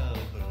lab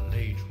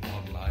late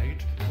one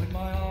night when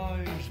my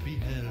eyes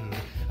beheld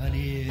an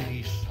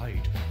eerie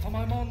sight. For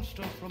my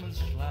monster from his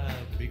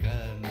slab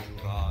began to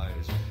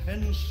rise,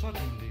 and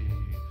suddenly,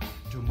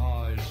 to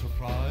my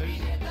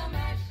surprise,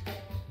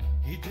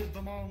 he did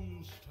the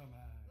monster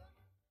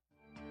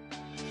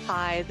mash.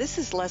 Hi, this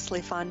is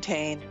Leslie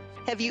Fontaine.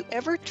 Have you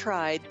ever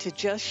tried to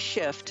just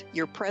shift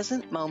your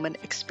present moment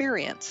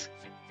experience?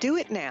 Do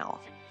it now.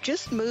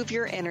 Just move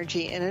your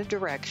energy in a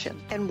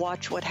direction and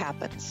watch what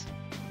happens.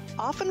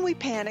 Often we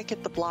panic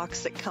at the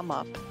blocks that come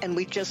up and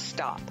we just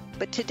stop.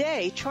 But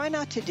today, try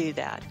not to do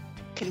that.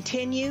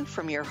 Continue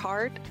from your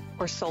heart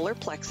or solar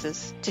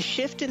plexus to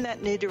shift in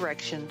that new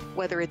direction,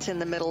 whether it's in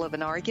the middle of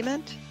an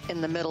argument,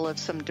 in the middle of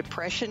some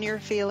depression you're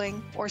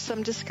feeling, or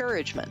some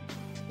discouragement.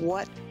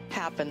 What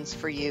happens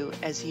for you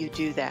as you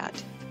do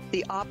that?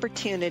 The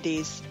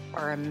opportunities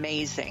are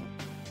amazing.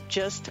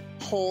 Just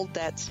hold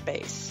that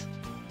space.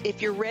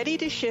 If you're ready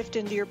to shift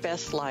into your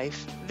best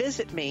life,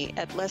 visit me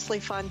at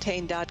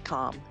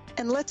lesliefontaine.com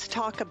and let's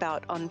talk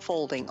about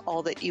unfolding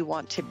all that you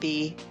want to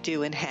be,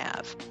 do, and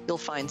have. You'll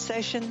find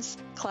sessions,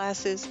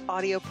 classes,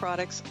 audio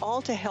products,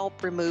 all to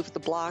help remove the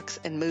blocks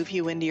and move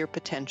you into your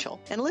potential.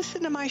 And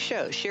listen to my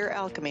show, Sheer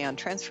Alchemy, on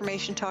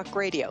Transformation Talk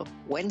Radio,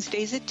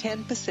 Wednesdays at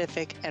 10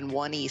 Pacific and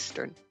 1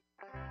 Eastern.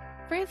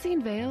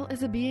 Francine Vale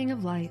is a being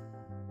of light.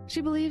 She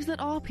believes that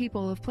all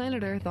people of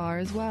planet Earth are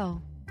as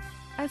well.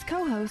 As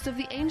co-host of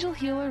the Angel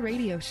Healer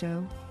radio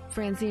show,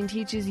 Francine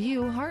teaches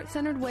you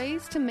heart-centered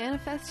ways to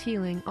manifest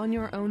healing on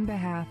your own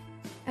behalf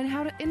and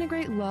how to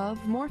integrate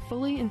love more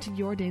fully into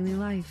your daily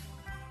life.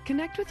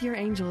 Connect with your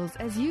angels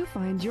as you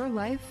find your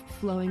life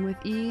flowing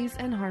with ease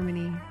and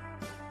harmony.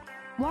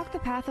 Walk the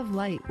path of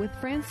light with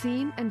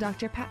Francine and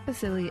Dr. Pat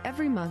Basili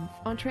every month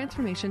on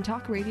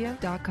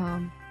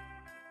TransformationTalkRadio.com.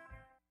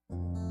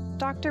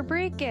 Dr.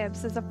 Bree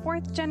Gibbs is a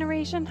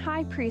fourth-generation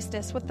high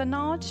priestess with the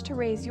knowledge to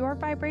raise your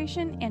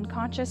vibration in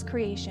conscious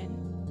creation.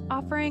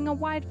 Offering a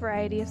wide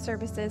variety of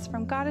services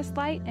from goddess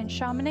light and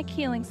shamanic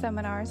healing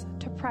seminars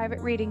to private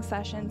reading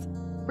sessions,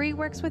 Bree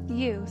works with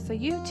you so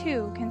you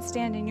too can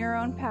stand in your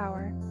own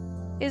power.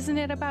 Isn't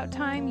it about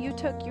time you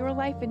took your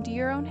life into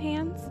your own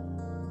hands?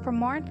 For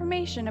more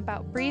information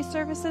about Bree's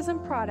services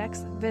and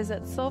products,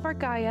 visit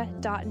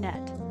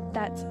silvergaia.net.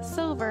 That's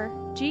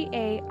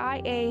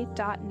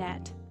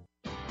silvergaia.net.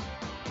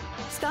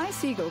 Sky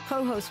Siegel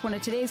co-hosts one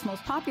of today's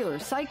most popular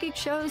psychic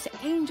shows,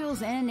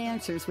 Angels and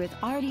Answers, with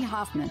Artie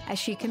Hoffman, as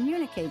she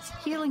communicates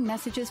healing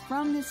messages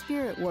from the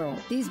spirit world.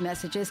 These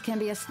messages can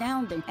be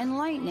astounding,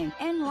 enlightening,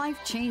 and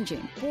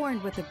life-changing.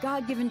 Born with the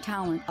God-given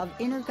talent of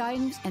inner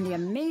guidance and the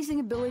amazing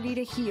ability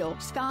to heal,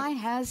 Sky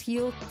has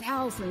healed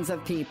thousands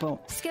of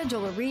people.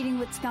 Schedule a reading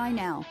with Sky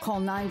now. Call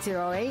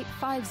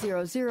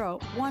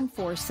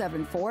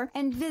 908-500-1474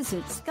 and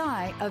visit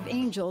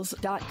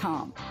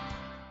skyofangels.com.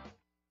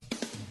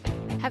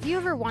 Have you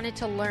ever wanted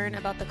to learn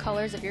about the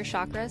colors of your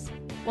chakras?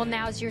 Well,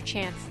 now's your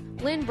chance.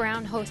 Lynn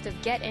Brown, host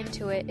of Get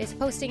Into It, is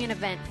hosting an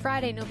event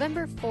Friday,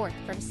 November 4th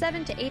from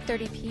 7 to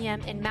 8:30 p.m.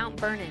 in Mount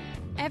Vernon.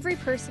 Every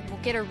person will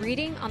get a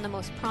reading on the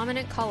most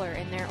prominent color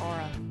in their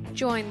aura.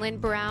 Join Lynn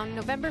Brown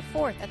November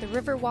 4th at the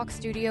Riverwalk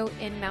Studio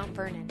in Mount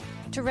Vernon.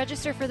 To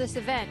register for this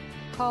event,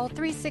 call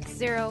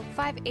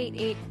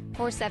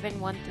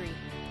 360-588-4713.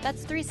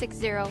 That's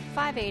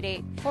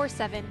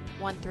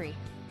 360-588-4713.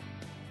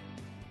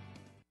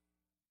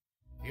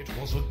 It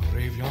was a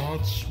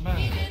graveyard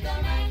smash.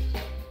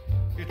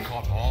 It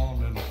caught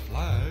on in a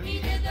flash. He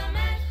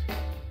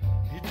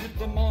did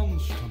the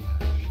monster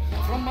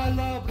mash. From my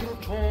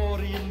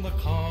laboratory in the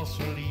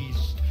castle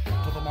east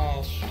to the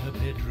master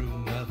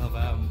bedroom where the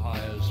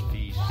vampires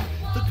feast.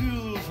 The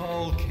ghouls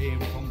all came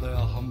from their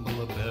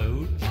humble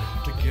abode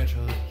to get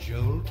a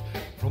jolt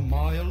from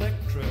my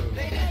electrode.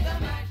 They did the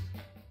mash.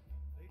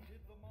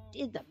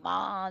 Did the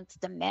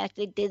monster mash.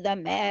 They did the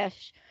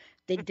mash.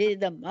 They did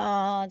the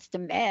monster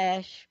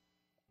mash.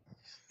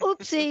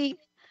 Oopsie.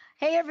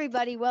 Hey,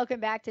 everybody.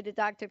 Welcome back to the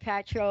Dr.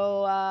 Pat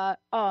Show.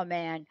 Oh,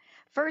 man.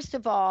 First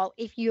of all,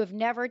 if you have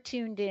never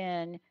tuned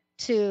in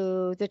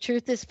to The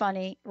Truth is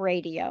Funny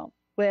radio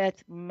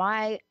with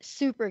my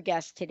super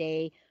guest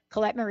today,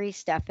 Colette Marie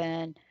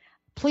Steffen,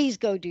 please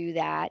go do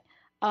that.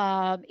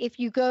 If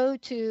you go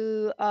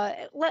to,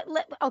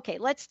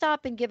 let's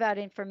stop and give out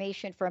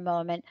information for a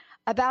moment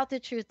about The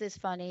Truth is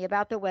Funny,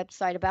 about the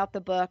website, about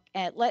the book,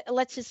 and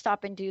let's just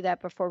stop and do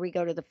that before we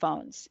go to the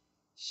phones.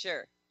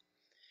 Sure.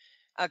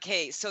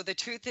 Okay, so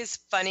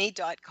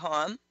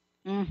thetruthisfunny.com,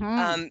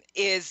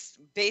 is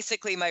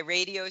basically my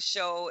radio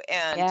show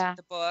and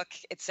the book,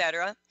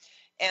 etc.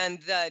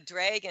 And the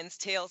dragons,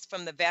 Tales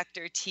from the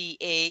Vector,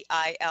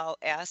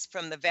 Tails,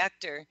 from the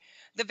Vector.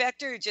 The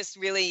Vector just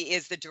really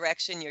is the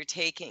direction you're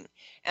taking.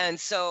 And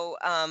so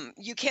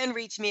you can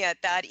reach me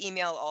at that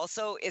email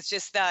also. It's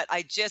just that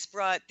I just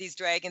brought these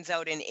dragons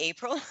out in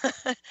April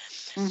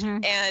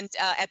and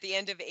at the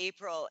end of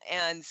April.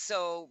 And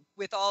so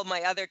with all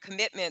my other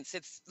commitments,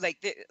 it's like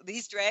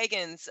these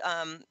dragons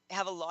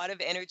have a lot of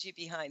energy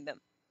behind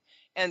them.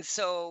 And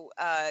so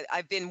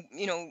I've been,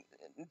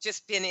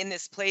 just been in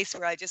this place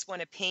where I just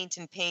want to paint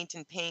and paint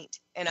and paint.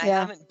 And I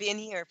haven't been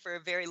here for a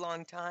very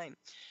long time.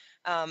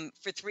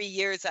 For 3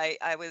 years,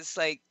 I was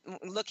like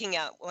looking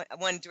at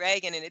one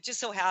dragon, and it just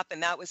so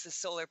happened that was the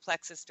solar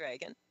plexus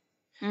dragon.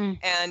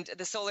 And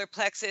the solar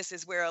plexus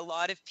is where a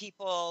lot of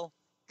people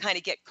kind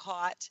of get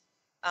caught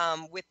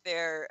with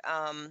their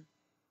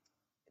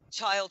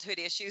childhood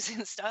issues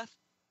and stuff.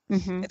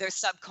 Their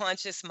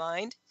subconscious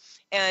mind.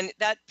 And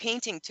that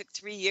painting took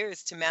 3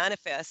 years to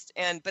manifest.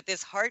 But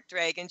this heart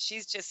dragon,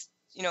 she's just,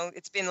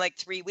 it's been like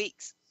 3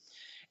 weeks.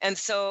 And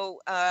so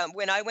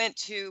when I went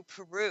to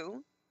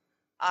Peru,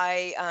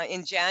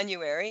 in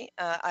January,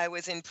 I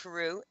was in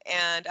Peru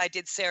and I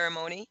did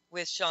ceremony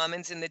with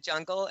shamans in the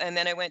jungle. And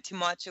then I went to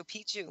Machu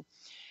Picchu.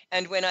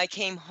 And when I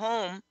came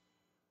home,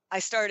 I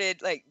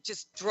started like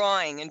just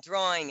drawing and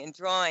drawing and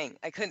drawing.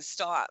 I couldn't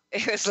stop.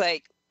 It was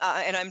like,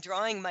 and I'm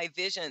drawing my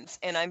visions,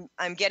 and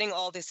I'm getting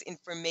all this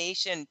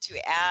information to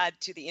add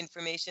to the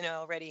information I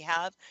already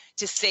have,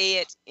 to say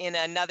it in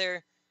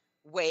another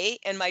way.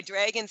 And my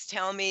dragons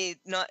tell me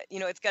not,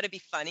 it's got to be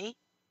funny.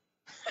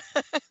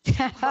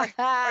 or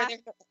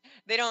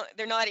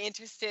they're not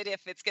interested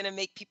if it's going to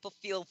make people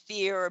feel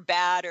fear or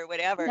bad or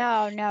whatever.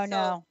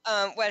 No.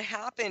 What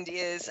happened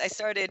is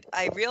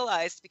I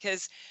realized,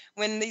 because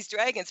when these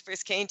dragons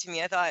first came to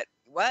me, I thought,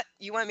 what?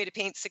 You want me to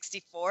paint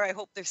 64? I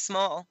hope they're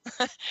small.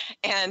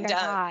 And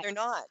they're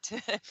not.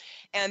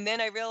 And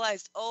then I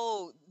realized,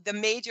 the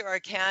major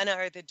arcana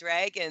are the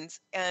dragons,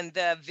 and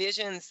the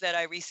visions that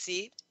I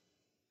received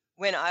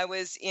when I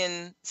was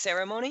in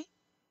ceremony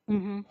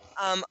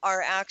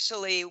are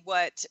actually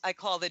what I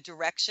call the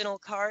directional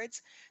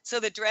cards. So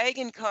the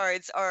dragon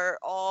cards are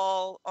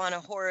all on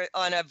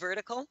a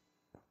vertical,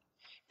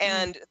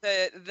 and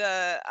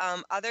the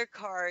other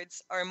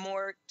cards are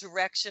more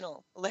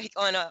directional, like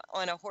on a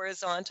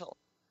horizontal.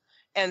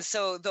 And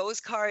so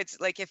those cards,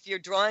 like if you're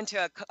drawn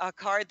to a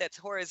card that's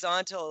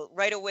horizontal,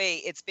 right away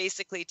it's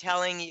basically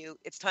telling you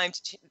it's time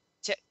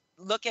to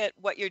look at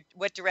what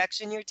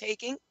direction you're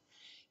taking,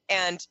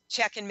 and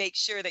check and make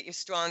sure that you're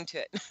strong to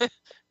it.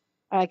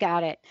 I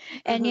got it.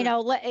 And,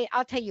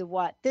 I'll tell you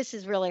what, this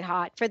is really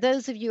hot. For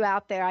those of you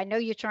out there, I know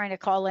you're trying to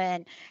call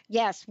in.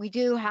 Yes, we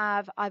do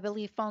have, I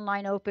believe, phone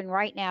line open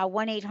right now,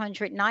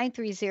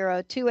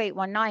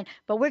 1-800-930-2819.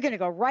 But we're going to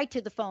go right to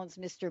the phones,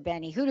 Mr.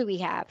 Benny. Who do we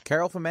have?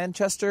 Carol from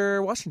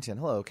Manchester, Washington.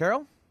 Hello,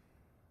 Carol.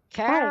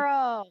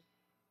 Carol.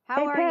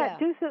 How are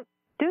Pat, you?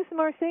 Do some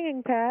more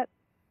singing, Pat.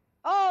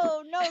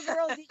 Oh, no,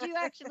 girl. Did you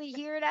actually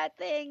hear that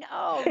thing?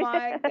 Oh,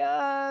 my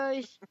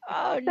gosh.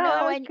 Oh,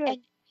 no.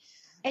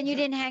 And you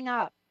didn't hang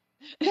up.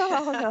 No,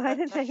 I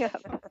didn't hang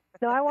up.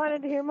 No, I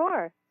wanted to hear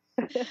more.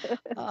 Okay.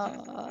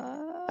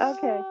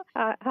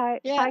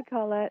 Hi,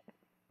 Colette.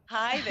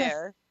 Hi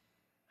there.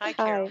 Hi,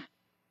 Carol. Hi.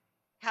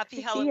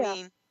 Happy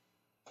Halloween.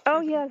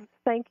 Oh, yes.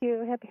 Thank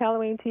you. Happy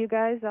Halloween to you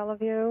guys, all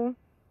of you.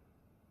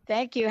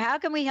 Thank you. How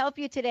can we help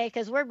you today?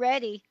 Because we're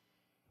ready.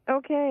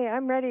 Okay,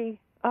 I'm ready.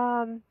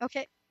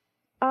 Okay.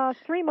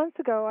 3 months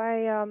ago,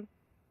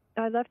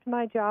 I left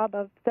my job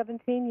of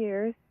 17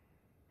 years.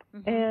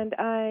 And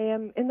I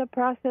am in the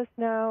process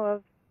now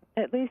of,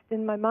 at least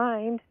in my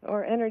mind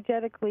or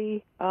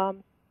energetically,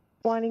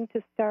 wanting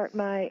to start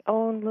my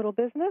own little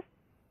business,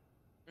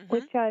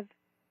 which I've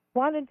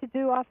wanted to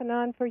do off and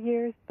on for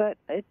years, but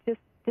it just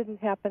didn't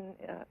happen.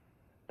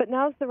 But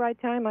now's the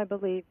right time, I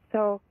believe.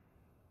 So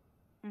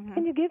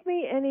can you give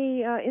me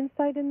any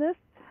insight in this?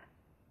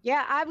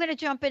 Yeah, I'm going to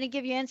jump in and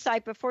give you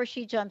insight before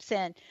she jumps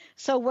in.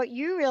 So what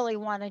you really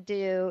want to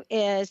do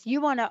is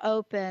you want to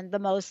open the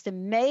most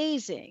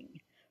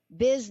amazing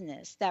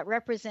business that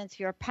represents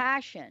your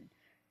passion,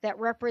 that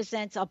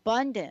represents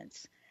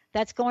abundance,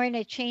 that's going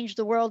to change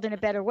the world in a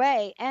better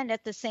way, and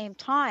at the same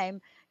time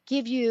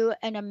give you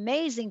an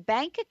amazing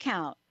bank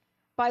account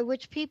by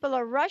which people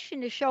are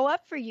rushing to show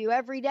up for you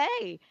every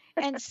day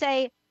and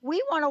say,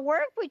 we want to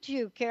work with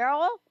you,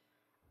 Carol.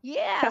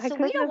 Yeah, so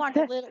we don't want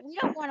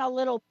a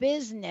little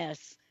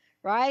business,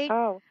 right?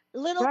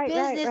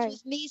 Business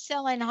was me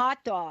selling hot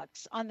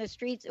dogs on the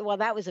streets. Well,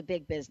 that was a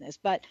big business,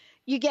 but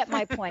you get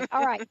my point.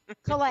 All right,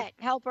 Colette,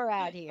 help her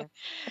out here.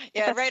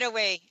 Yeah, right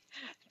away,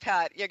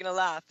 Pat, you're going to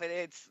laugh, but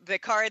it's the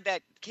card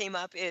that came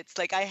up. It's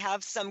like I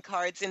have some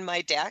cards in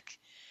my deck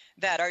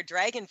that are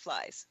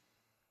dragonflies.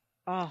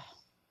 Oh.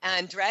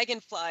 And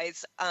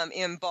dragonflies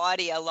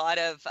embody a lot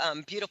of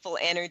beautiful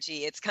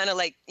energy. It's kind of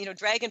like,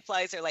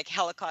 dragonflies are like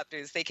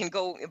helicopters. They can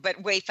go,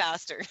 but way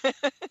faster.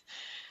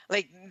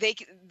 Like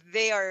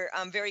they are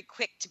very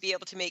quick to be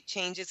able to make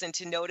changes and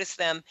to notice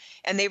them,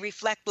 and they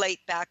reflect light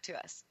back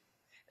to us.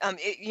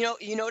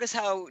 You notice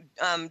how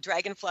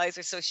dragonflies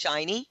are so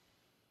shiny?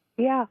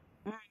 Yeah.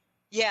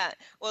 Yeah.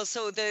 Well,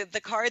 so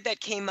the card that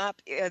came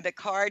up, the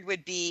card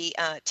would be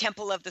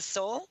Temple of the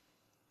Soul,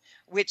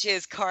 which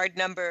is card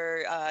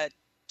number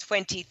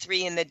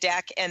 23 in the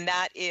deck, and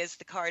that is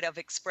the card of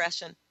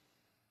expression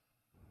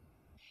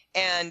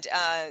and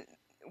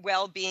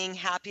well-being,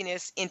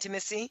 happiness,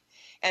 intimacy.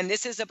 And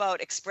this is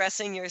about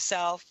expressing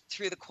yourself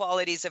through the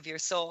qualities of your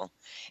soul.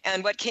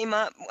 And what came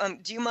up,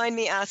 do you mind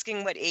me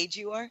asking what age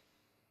you are?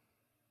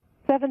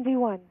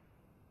 71.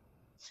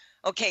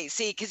 Okay,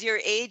 see, because your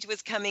age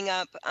was coming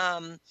up,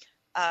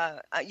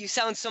 you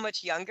sound so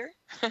much younger.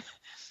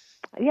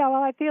 Yeah,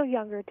 well, I feel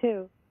younger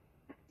too.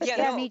 Yeah,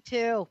 yeah, no. me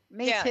too.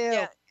 Me too.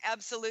 Yeah,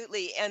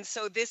 absolutely. And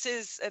so this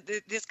is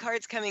this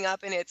card's coming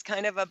up, and it's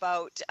kind of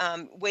about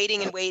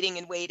waiting and waiting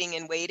and waiting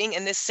and waiting.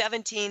 And this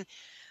 17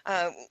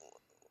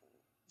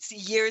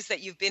 years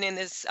that you've been in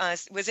this,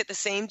 was it the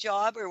same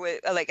job, or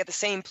like at the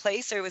same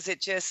place, or was it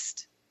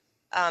just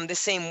the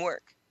same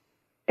work?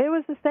 It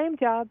was the same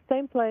job,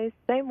 same place,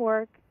 same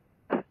work.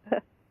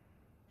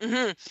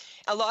 Mm-hmm.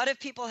 A lot of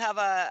people have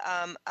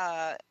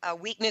a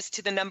weakness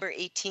to the number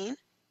 18.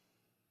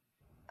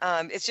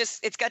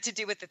 It's got to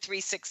do with the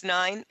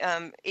 369.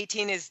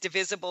 18 is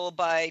divisible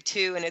by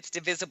 2, and it's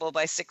divisible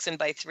by 6 and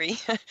by 3.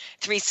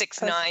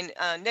 369.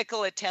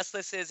 Nikola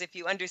Tesla says if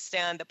you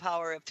understand the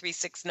power of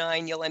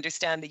 369, you'll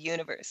understand the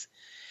universe.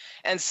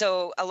 And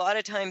so a lot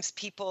of times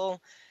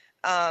people,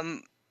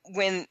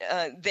 when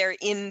they're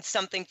in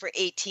something for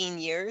 18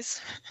 years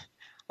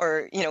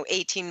or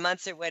 18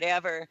 months or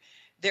whatever,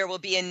 there will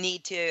be a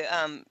need to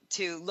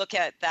look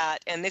at that.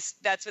 And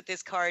that's what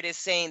this card is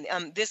saying.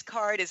 This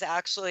card is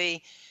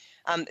actually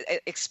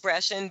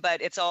expression,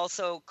 but it's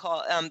also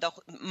called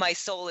my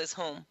soul is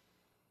home.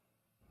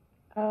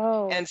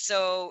 Oh. And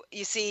so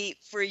you see,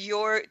 for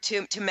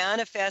to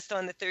manifest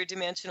on the third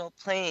dimensional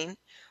plane,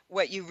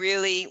 what you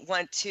really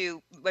want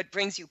to, what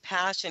brings you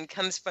passion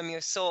comes from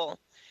your soul.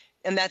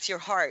 And that's your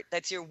heart.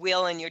 That's your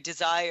will and your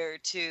desire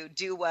to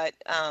do what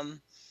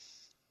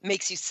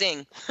makes you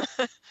sing.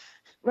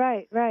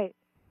 Right.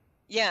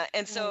 Yeah,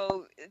 and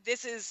so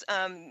this is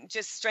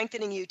just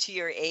strengthening you to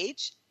your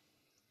age.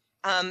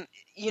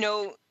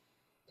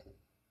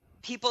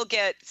 People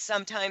get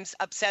sometimes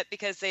upset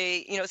because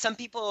some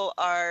people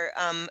are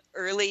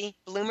early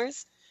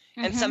bloomers,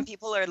 and some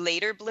people are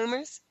later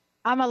bloomers.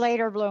 I'm a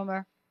later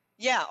bloomer.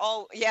 Yeah,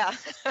 yeah.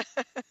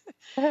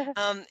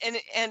 And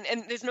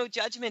there's no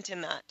judgment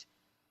in that.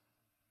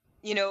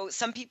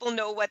 Some people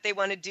know what they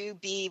want to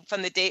be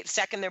from the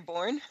second they're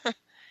born,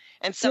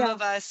 and some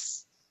of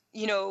us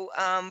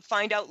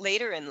find out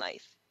later in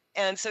life.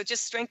 And so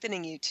just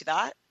strengthening you to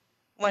that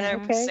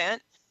 100%,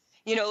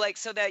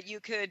 so that you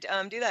could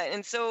do that.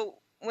 And so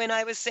when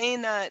I was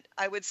saying that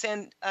I would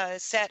send a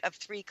set of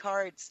 3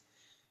 cards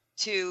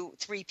to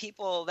 3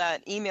 people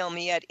that email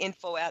me at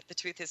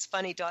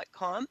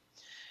info@thetruthисfunny.com,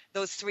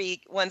 those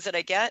 3 ones that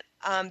I get,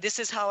 this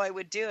is how I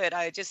would do it.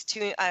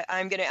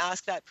 I'm going to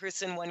ask that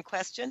person one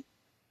question,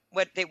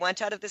 what they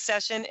want out of the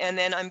session, and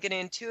then I'm going to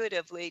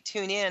intuitively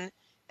tune in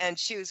and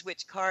choose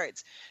which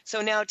cards.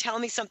 So now tell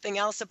me something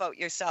else about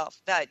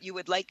yourself that you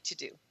would like to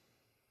do.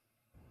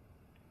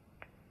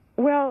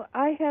 Well,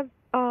 I have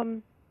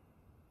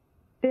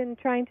been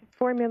trying to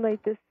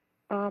formulate this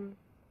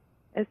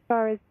as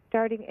far as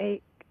starting a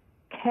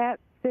cat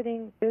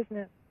sitting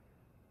business.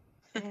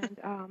 And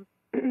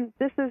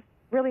this is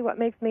really what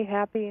makes me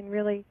happy and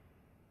really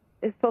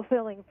is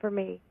fulfilling for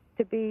me,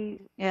 to be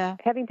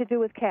having to do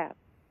with cats.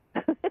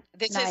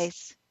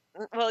 Nice.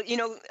 Well,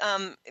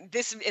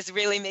 this is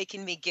really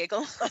making me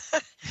giggle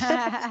because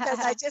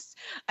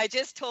I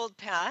just told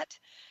Pat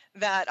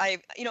that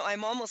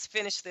I'm almost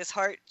finished this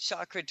heart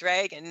chakra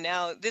dragon.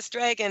 Now, this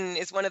dragon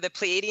is one of the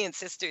Pleiadian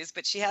sisters,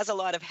 but she has a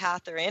lot of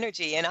Hathor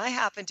energy, and I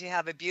happen to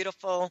have a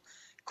beautiful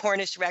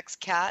Cornish Rex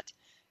cat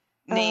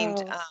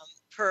named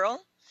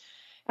Pearl,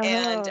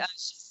 and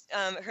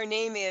her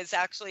name is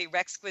actually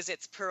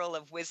Rexquisite's Pearl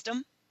of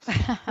Wisdom.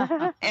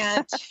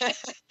 And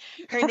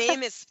her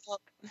name is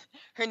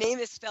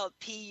spelled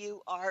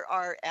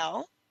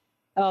Purrl.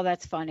 Oh,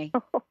 that's funny.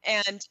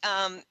 And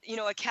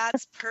a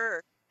cat's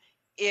purr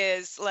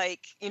is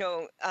like,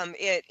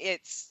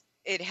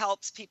 it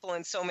helps people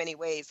in so many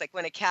ways. Like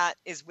when a cat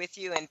is with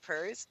you and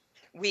purrs,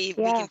 we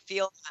can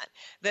feel that.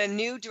 The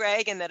new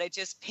dragon that I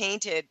just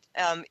painted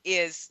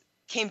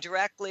came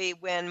directly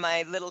when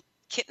my little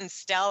kitten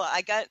Stella.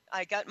 I got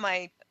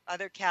my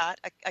other cat,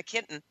 a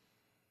kitten,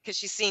 because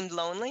she seemed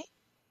lonely.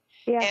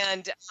 Yeah.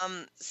 And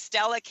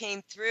Stella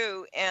came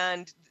through,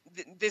 and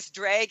this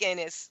dragon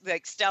is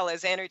like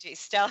Stella's energy.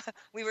 Stella,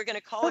 we were going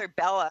to call her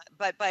Bella,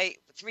 but by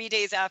 3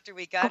 days after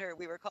we got her,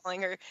 we were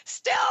calling her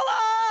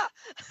Stella.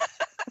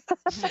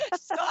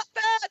 Stop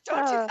that!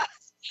 Don't do that.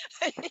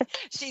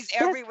 She's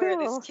everywhere,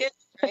 this kitten,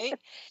 right?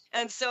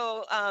 And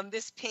so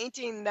this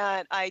painting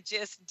that I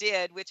just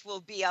did, which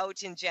will be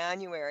out in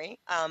January,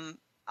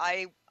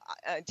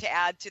 to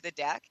add to the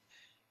deck.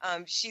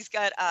 she's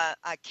got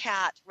a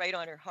cat right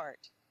on her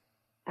heart.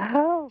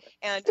 Oh.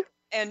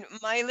 And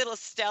my little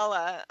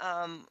Stella,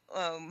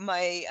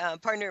 my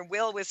partner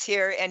Will was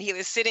here, and he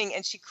was sitting,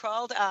 and she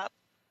crawled up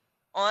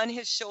on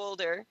his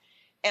shoulder,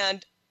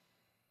 and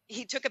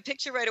he took a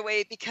picture right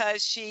away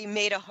because she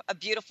made a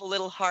beautiful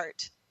little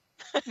heart.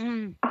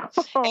 Mm.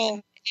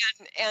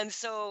 And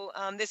so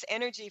this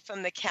energy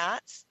from the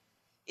cats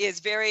is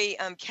very,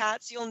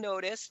 cats, you'll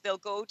notice, they'll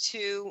go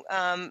to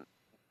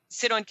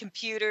sit on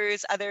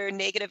computers, other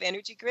negative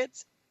energy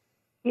grids.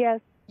 Yes.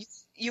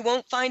 You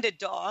won't find a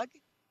dog.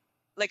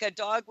 Like a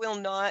dog will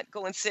not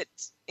go and sit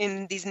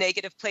in these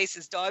negative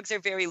places. Dogs are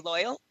very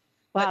loyal.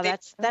 Wow,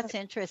 that's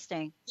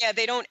interesting. Yeah,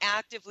 they don't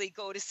actively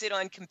go to sit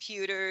on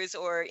computers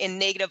or in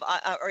negative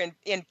or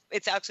in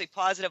it's actually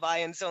positive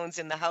ion zones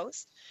in the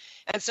house.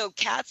 And so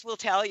cats will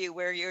tell you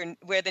where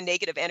the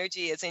negative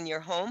energy is in your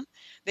home.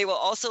 They will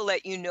also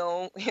let you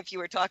know if you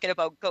were talking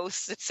about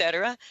ghosts,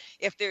 etc.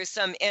 If there's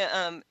some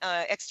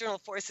external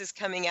forces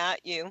coming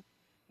at you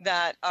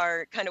that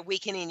are kind of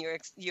weakening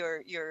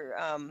your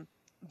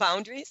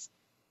boundaries.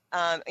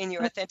 In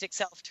your authentic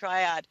self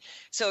triad.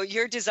 So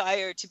your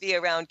desire to be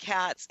around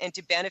cats and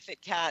to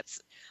benefit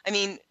cats. I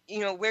mean,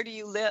 where do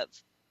you live?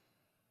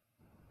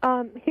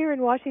 Here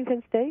in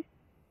Washington State.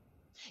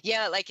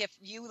 Yeah, like if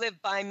you live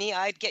by me,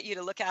 I'd get you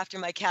to look after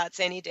my cats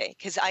any day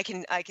because I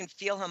can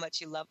feel how much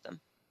you love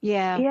them.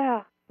 Yeah.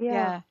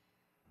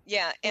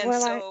 Yeah, and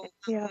well,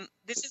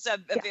 this is a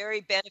very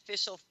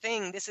beneficial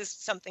thing. This is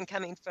something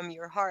coming from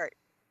your heart.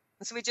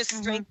 And so we just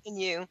strengthen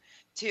you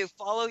to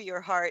follow your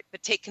heart,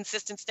 but take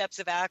consistent steps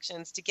of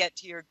actions to get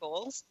to your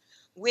goals,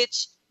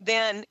 which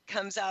then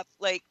comes up,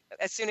 like,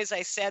 as soon as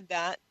I said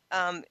that,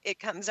 it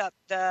comes up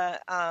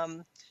the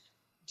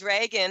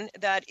dragon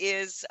that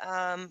is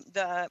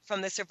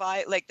from the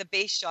survive, like the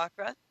base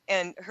chakra,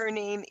 and her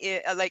name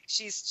is like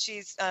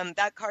she's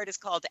that card is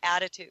called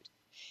attitude.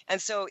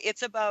 And so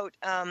it's about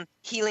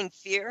healing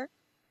fear,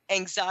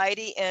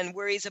 anxiety, and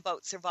worries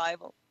about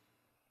survival.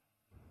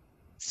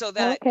 So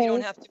that you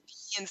don't have to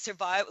be in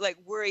survival, like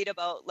worried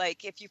about,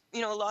 like, if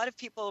a lot of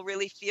people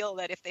really feel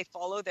that if they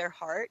follow their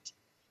heart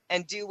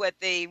and do what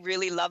they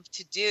really love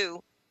to do,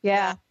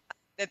 that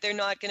they're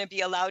not going to be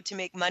allowed to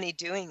make money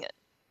doing it.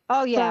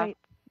 Oh, yeah. Right.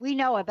 We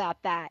know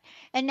about that.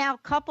 And now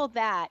couple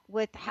that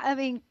with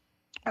having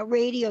a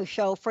radio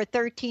show for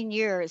 13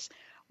 years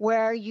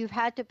where you've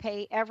had to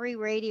pay every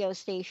radio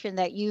station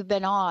that you've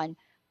been on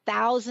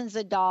thousands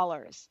of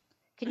dollars.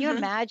 Can you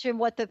imagine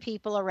what the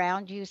people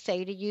around you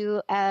say to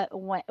you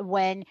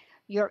when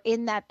you're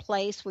in that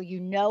place where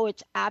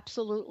it's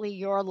absolutely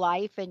your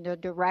life and your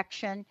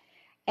direction,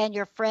 and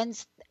your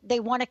friends, they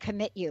want to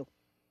commit you?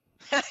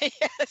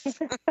 Yes.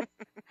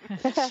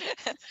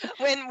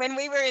 When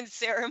we were in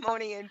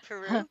ceremony in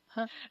Peru,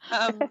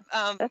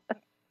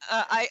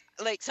 I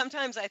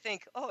sometimes I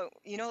think,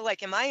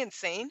 like, am I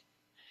insane?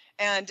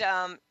 And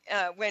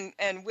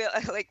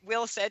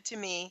Will said to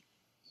me,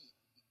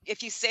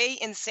 if you say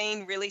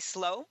insane really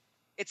slow,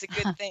 it's a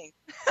good thing.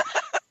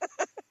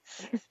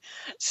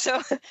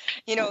 So,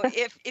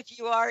 if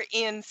you are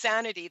in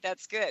sanity,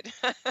 that's good.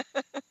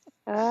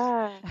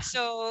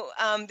 So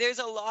there's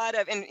a lot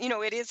of, and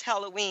it is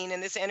Halloween,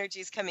 and this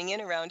energy is coming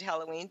in around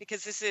Halloween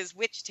because this is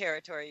witch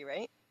territory,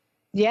 right?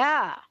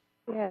 Yeah.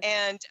 Yes.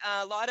 And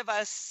a lot of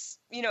us,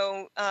 in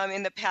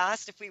the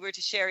past, if we were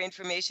to share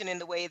information in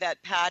the way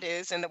that Pat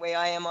is and the way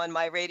I am on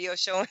my radio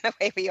show and the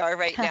way we are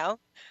right now,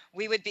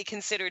 we would be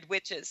considered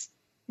witches.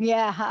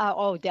 Yeah.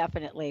 Oh,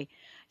 definitely.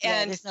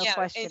 Yeah, there's no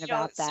question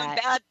about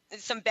that.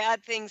 Some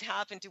bad things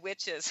happen to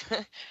witches.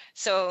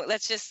 So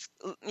let's just,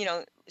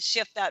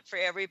 shift that for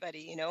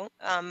everybody,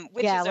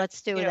 Witches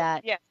let's do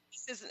that. Yeah,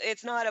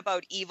 it's not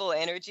about evil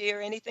energy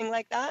or anything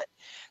like that.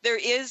 There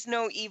is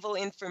no evil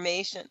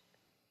information.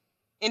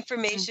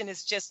 Information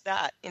is just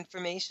that,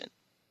 information.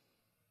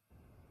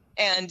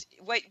 And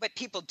what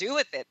people do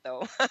with it,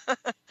 though,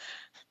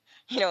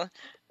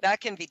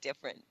 that can be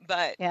different.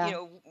 But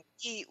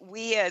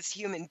we as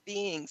human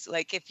beings,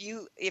 like if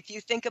you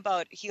think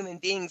about human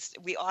beings,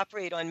 we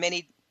operate on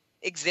many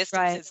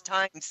existences,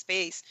 time,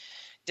 space,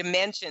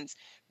 dimensions.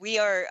 We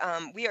are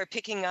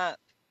picking up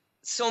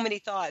so many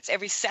thoughts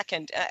every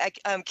second.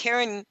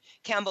 Karen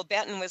Campbell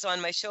Benton was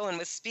on my show and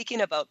was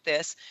speaking about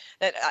this,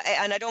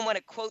 and I don't want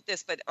to quote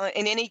this, but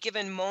in any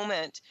given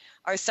moment,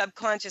 our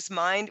subconscious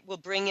mind will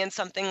bring in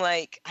something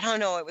like, I don't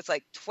know, it was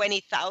like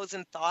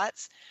 20,000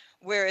 thoughts,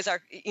 whereas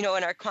our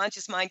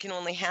conscious mind can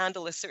only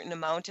handle a certain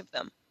amount of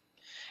them.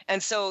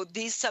 And so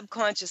these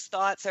subconscious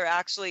thoughts are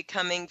actually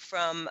coming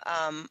from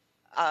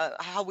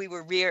how we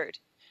were reared.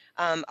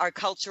 Our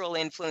cultural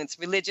influence,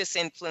 religious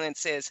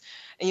influences,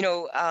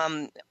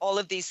 all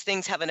of these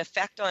things have an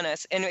effect on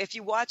us. And if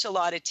you watch a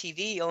lot of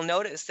TV, you'll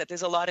notice that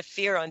there's a lot of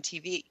fear on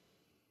TV.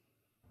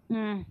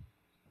 Mm.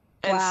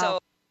 And wow.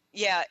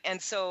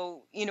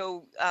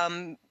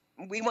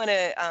 We want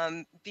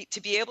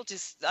to be able to,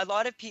 a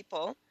lot of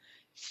people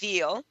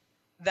feel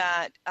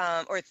that,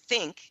 or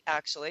think,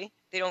 actually,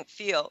 they don't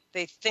feel,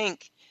 they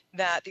think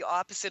that the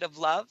opposite of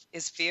love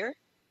is fear.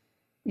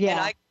 Yeah.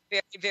 And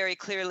very, very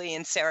clearly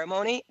in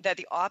ceremony that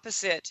the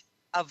opposite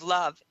of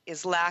love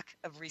is lack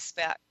of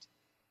respect.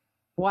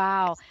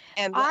 Wow.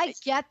 And I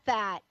get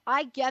that.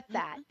 I get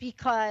that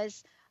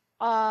because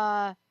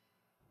I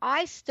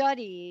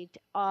studied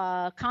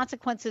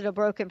Consequences of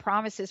Broken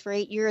Promises for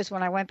 8 years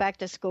when I went back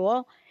to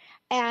school.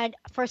 And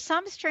for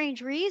some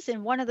strange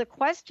reason, one of the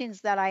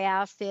questions that I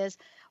asked is,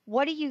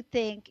 what do you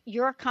think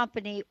your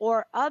company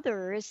or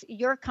others,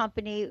 your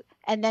company,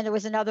 and then there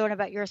was another one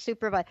about your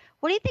supervisor,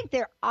 what do you think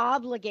they're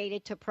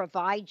obligated to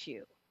provide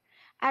you?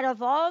 Out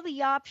of all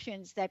the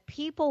options that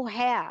people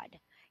had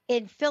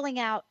in filling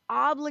out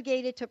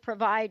obligated to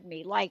provide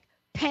me, like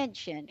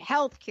pension,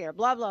 health care,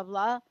 blah, blah,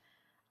 blah,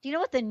 do you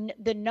know what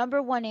the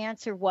number one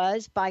answer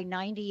was by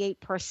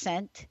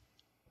 98%?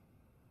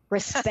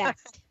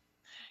 Respect.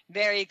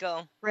 There you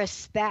go.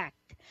 Respect.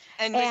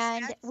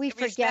 And we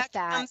forget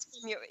that. Comes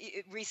from your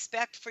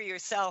respect for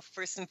yourself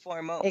first and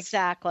foremost.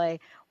 Exactly.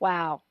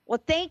 Wow.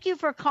 Well, thank you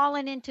for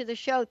calling into the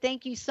show.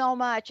 Thank you so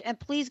much. And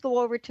please go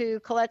over to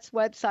Colette's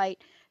website,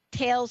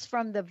 Tales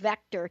from the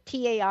Vector,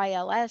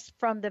 TAILS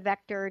from the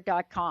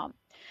vector.com.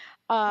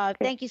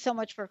 Thank you so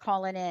much for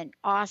calling in.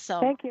 Awesome.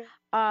 Thank you.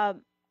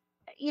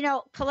 You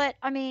know, Colette,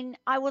 I mean,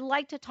 I would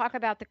like to talk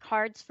about the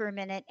cards for a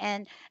minute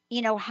and,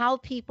 you know, how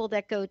people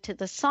that go to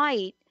the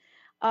site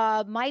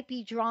might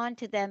be drawn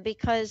to them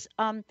because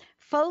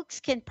folks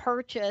can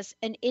purchase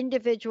an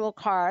individual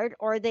card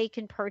or they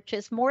can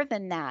purchase more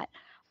than that.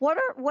 What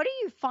are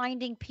you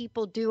finding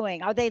people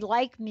doing? Are they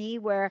like me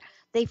where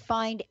they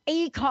find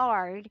a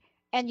card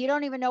and you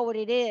don't even know what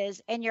it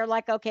is and you're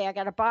like, okay, I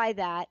got to buy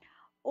that?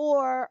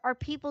 Or are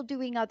people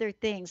doing other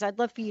things? I'd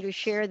love for you to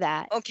share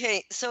that.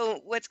 Okay,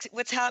 so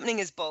what's happening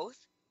is both.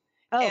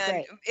 Oh, and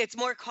great. It's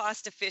more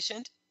cost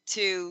efficient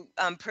to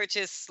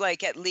purchase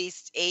like at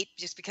least 8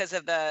 just because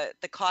of the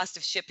cost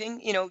of shipping,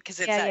 you know, because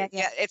it's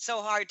it's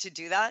so hard to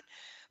do that.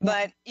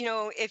 But you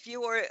know, if you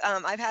were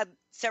I've had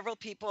several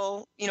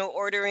people, you know,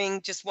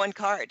 ordering just one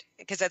card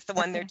because that's the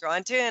one they're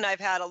drawn to, and I've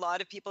had a lot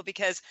of people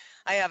because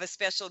I have a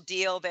special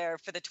deal there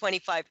for the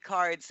 25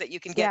 cards that you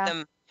can get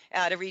them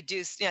at a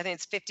reduced, you know, I think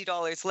it's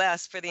 $50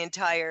 less for the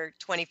entire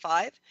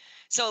 25.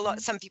 So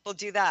some people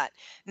do that.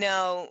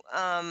 Now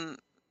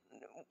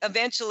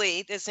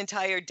eventually this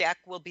entire deck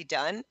will be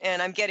done,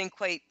 and I'm getting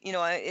quite, you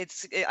know,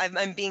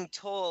 I'm being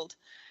told,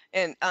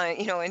 and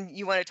you know, and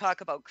you want to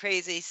talk about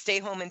crazy, stay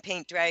home and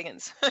paint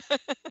dragons.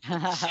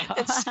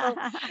 And so,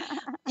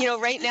 you know,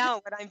 right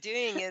now what I'm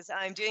doing is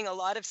I'm doing a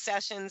lot of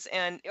sessions,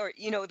 or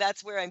you know,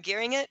 that's where I'm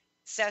gearing it,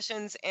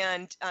 sessions,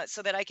 and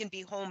so that I can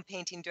be home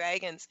painting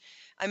dragons.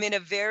 I'm in a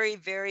very,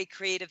 very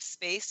creative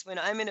space. When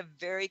I'm in a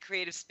very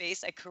creative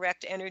space, I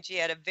correct energy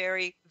at a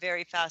very,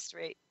 very fast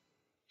rate.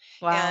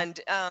 Wow.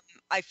 And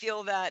I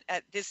feel that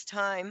at this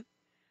time,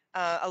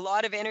 a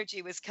lot of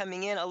energy was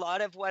coming in. A lot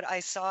of what I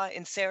saw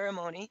in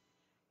ceremony,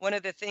 one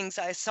of the things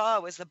I saw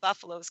was the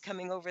buffaloes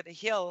coming over the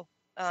hill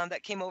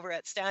that came over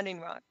at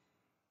Standing Rock.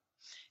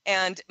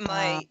 And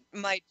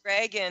my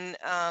dragon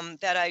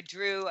that I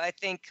drew, I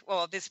think,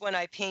 well, this one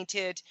I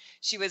painted,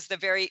 she was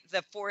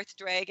the fourth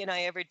dragon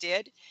I ever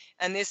did.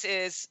 And this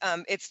is,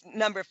 it's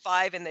number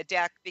 5 in the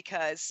deck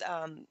because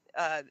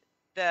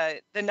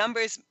the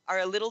numbers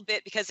are a little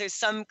bit, because there's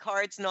some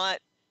cards not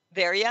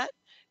there yet.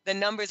 The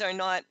numbers are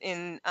not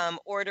in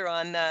order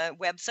on the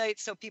website,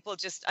 so people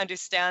just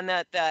understand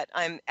that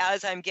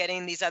as I'm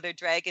getting these other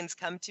dragons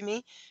come to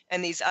me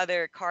and these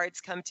other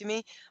cards come to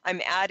me, I'm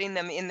adding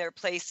them in their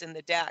place in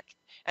the deck.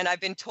 And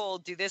I've been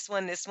told, do this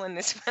one, this one,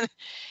 this one.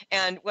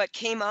 And what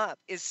came up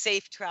is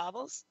safe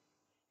travels.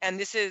 And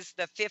this is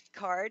the 5th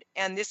card.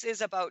 And this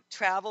is about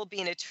travel,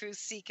 being a truth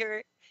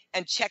seeker,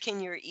 and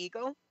checking your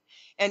ego.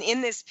 And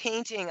in this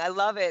painting, I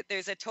love it.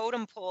 There's a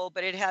totem pole,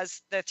 but it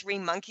has the 3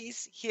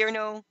 monkeys. Hear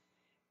no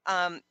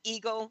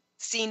ego,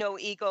 see no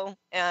ego,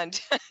 and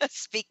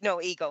speak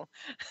no ego.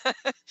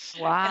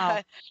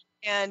 Wow.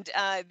 And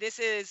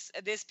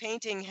this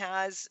painting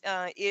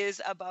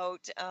is about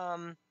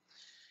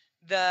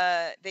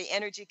the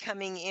energy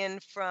coming in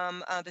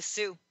from the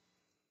Sioux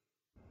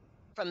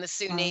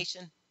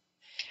Nation.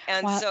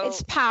 And so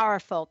it's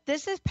powerful.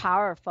 This is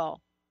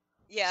powerful.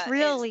 Yeah, it's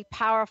really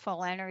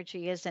powerful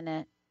energy, isn't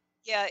it?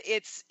 Yeah,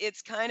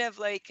 it's kind of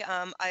like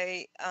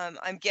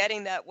I'm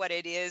getting that what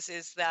it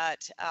is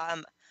that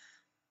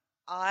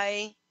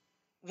I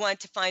want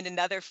to find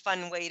another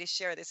fun way to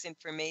share this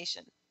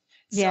information.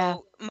 Yeah.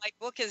 So my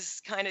book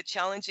is kind of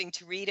challenging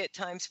to read at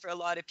times for a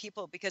lot of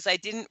people because I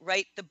didn't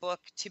write the book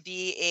to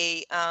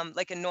be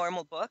like a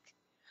normal book.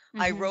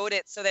 I wrote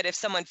it so that if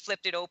someone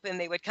flipped it open,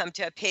 they would come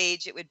to a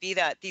page. It would be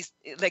that these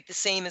like the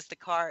same as the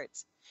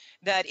cards.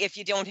 That if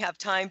you don't have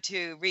time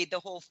to read the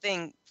whole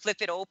thing, flip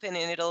it open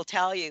and it'll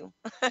tell you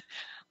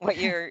what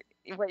your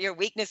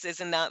weakness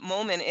is in that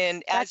moment.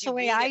 And that's as you the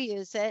way I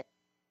use it.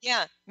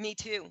 Yeah, me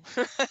too.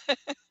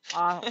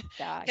 Oh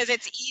gosh. Because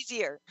it's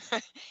easier.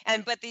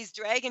 But these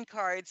dragon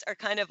cards are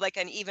kind of like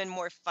an even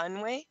more fun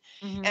way.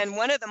 And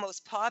one of the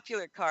most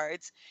popular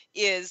cards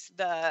is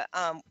the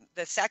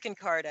second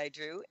card I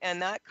drew,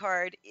 and that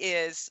card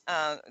is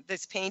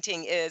this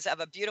painting is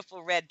of a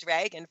beautiful red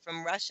dragon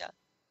from Russia.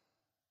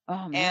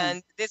 Oh, man.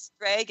 And this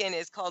dragon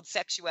is called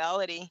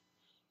sexuality.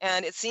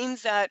 And it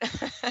seems that,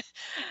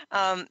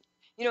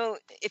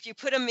 if you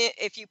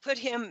put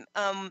him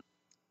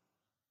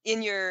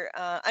in your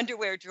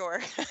underwear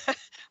drawer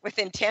with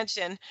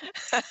intention,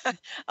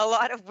 a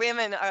lot of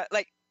women are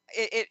like,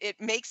 it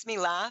makes me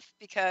laugh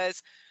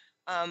because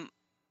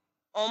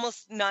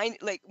almost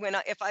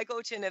if I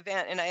go to an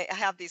event and I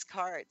have these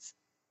cards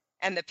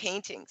and the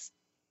paintings,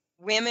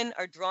 women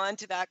are drawn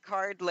to that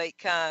card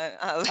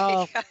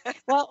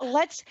well,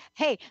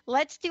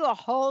 let's do a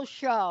whole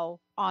show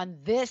on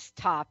this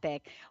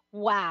topic.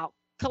 Wow.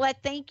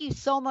 Colette, thank you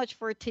so much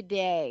for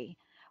today.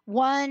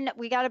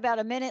 We got about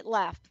a minute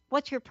left.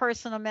 What's your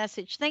personal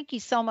message? Thank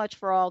you so much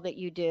for all that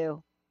you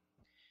do.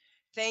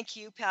 Thank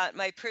you, Pat.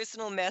 My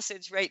personal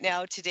message right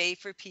now today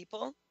for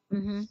people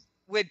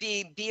would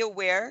be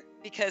aware,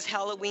 because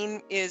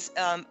Halloween is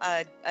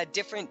a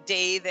different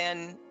day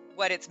than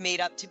what it's made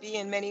up to be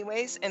in many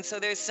ways. And so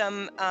there's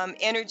some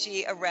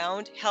energy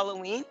around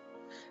Halloween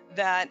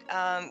that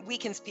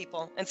weakens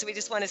people. And so we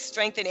just want to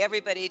strengthen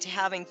everybody to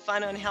having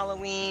fun on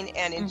Halloween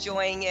and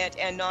enjoying it,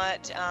 and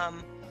not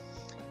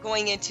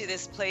going into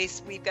this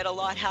place. We've got a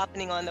lot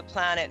happening on the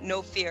planet.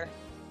 No fear.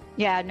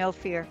 Yeah, no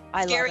fear.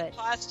 I love it. Scary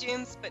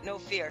costumes, but no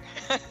fear.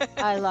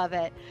 I love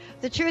it.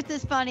 The truth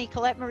is funny.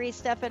 Colette Marie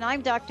Steffen.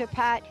 I'm Dr.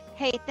 Pat.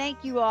 Hey,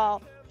 thank you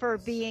all for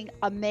being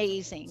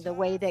amazing the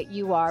way that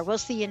you are. We'll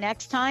see you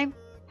next time.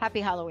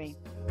 Happy Halloween.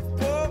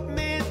 Put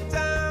me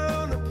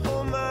down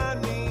upon my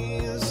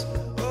knees.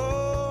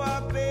 Oh, I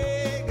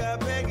beg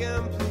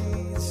and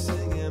please,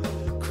 singing,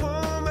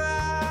 come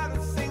out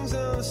of things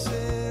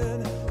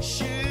unsaid.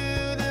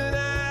 Shoot an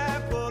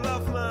apple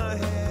off my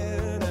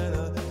head and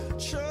a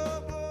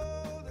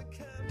trouble that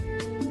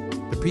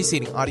can... The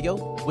preceding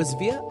audio was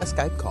via a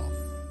Skype call.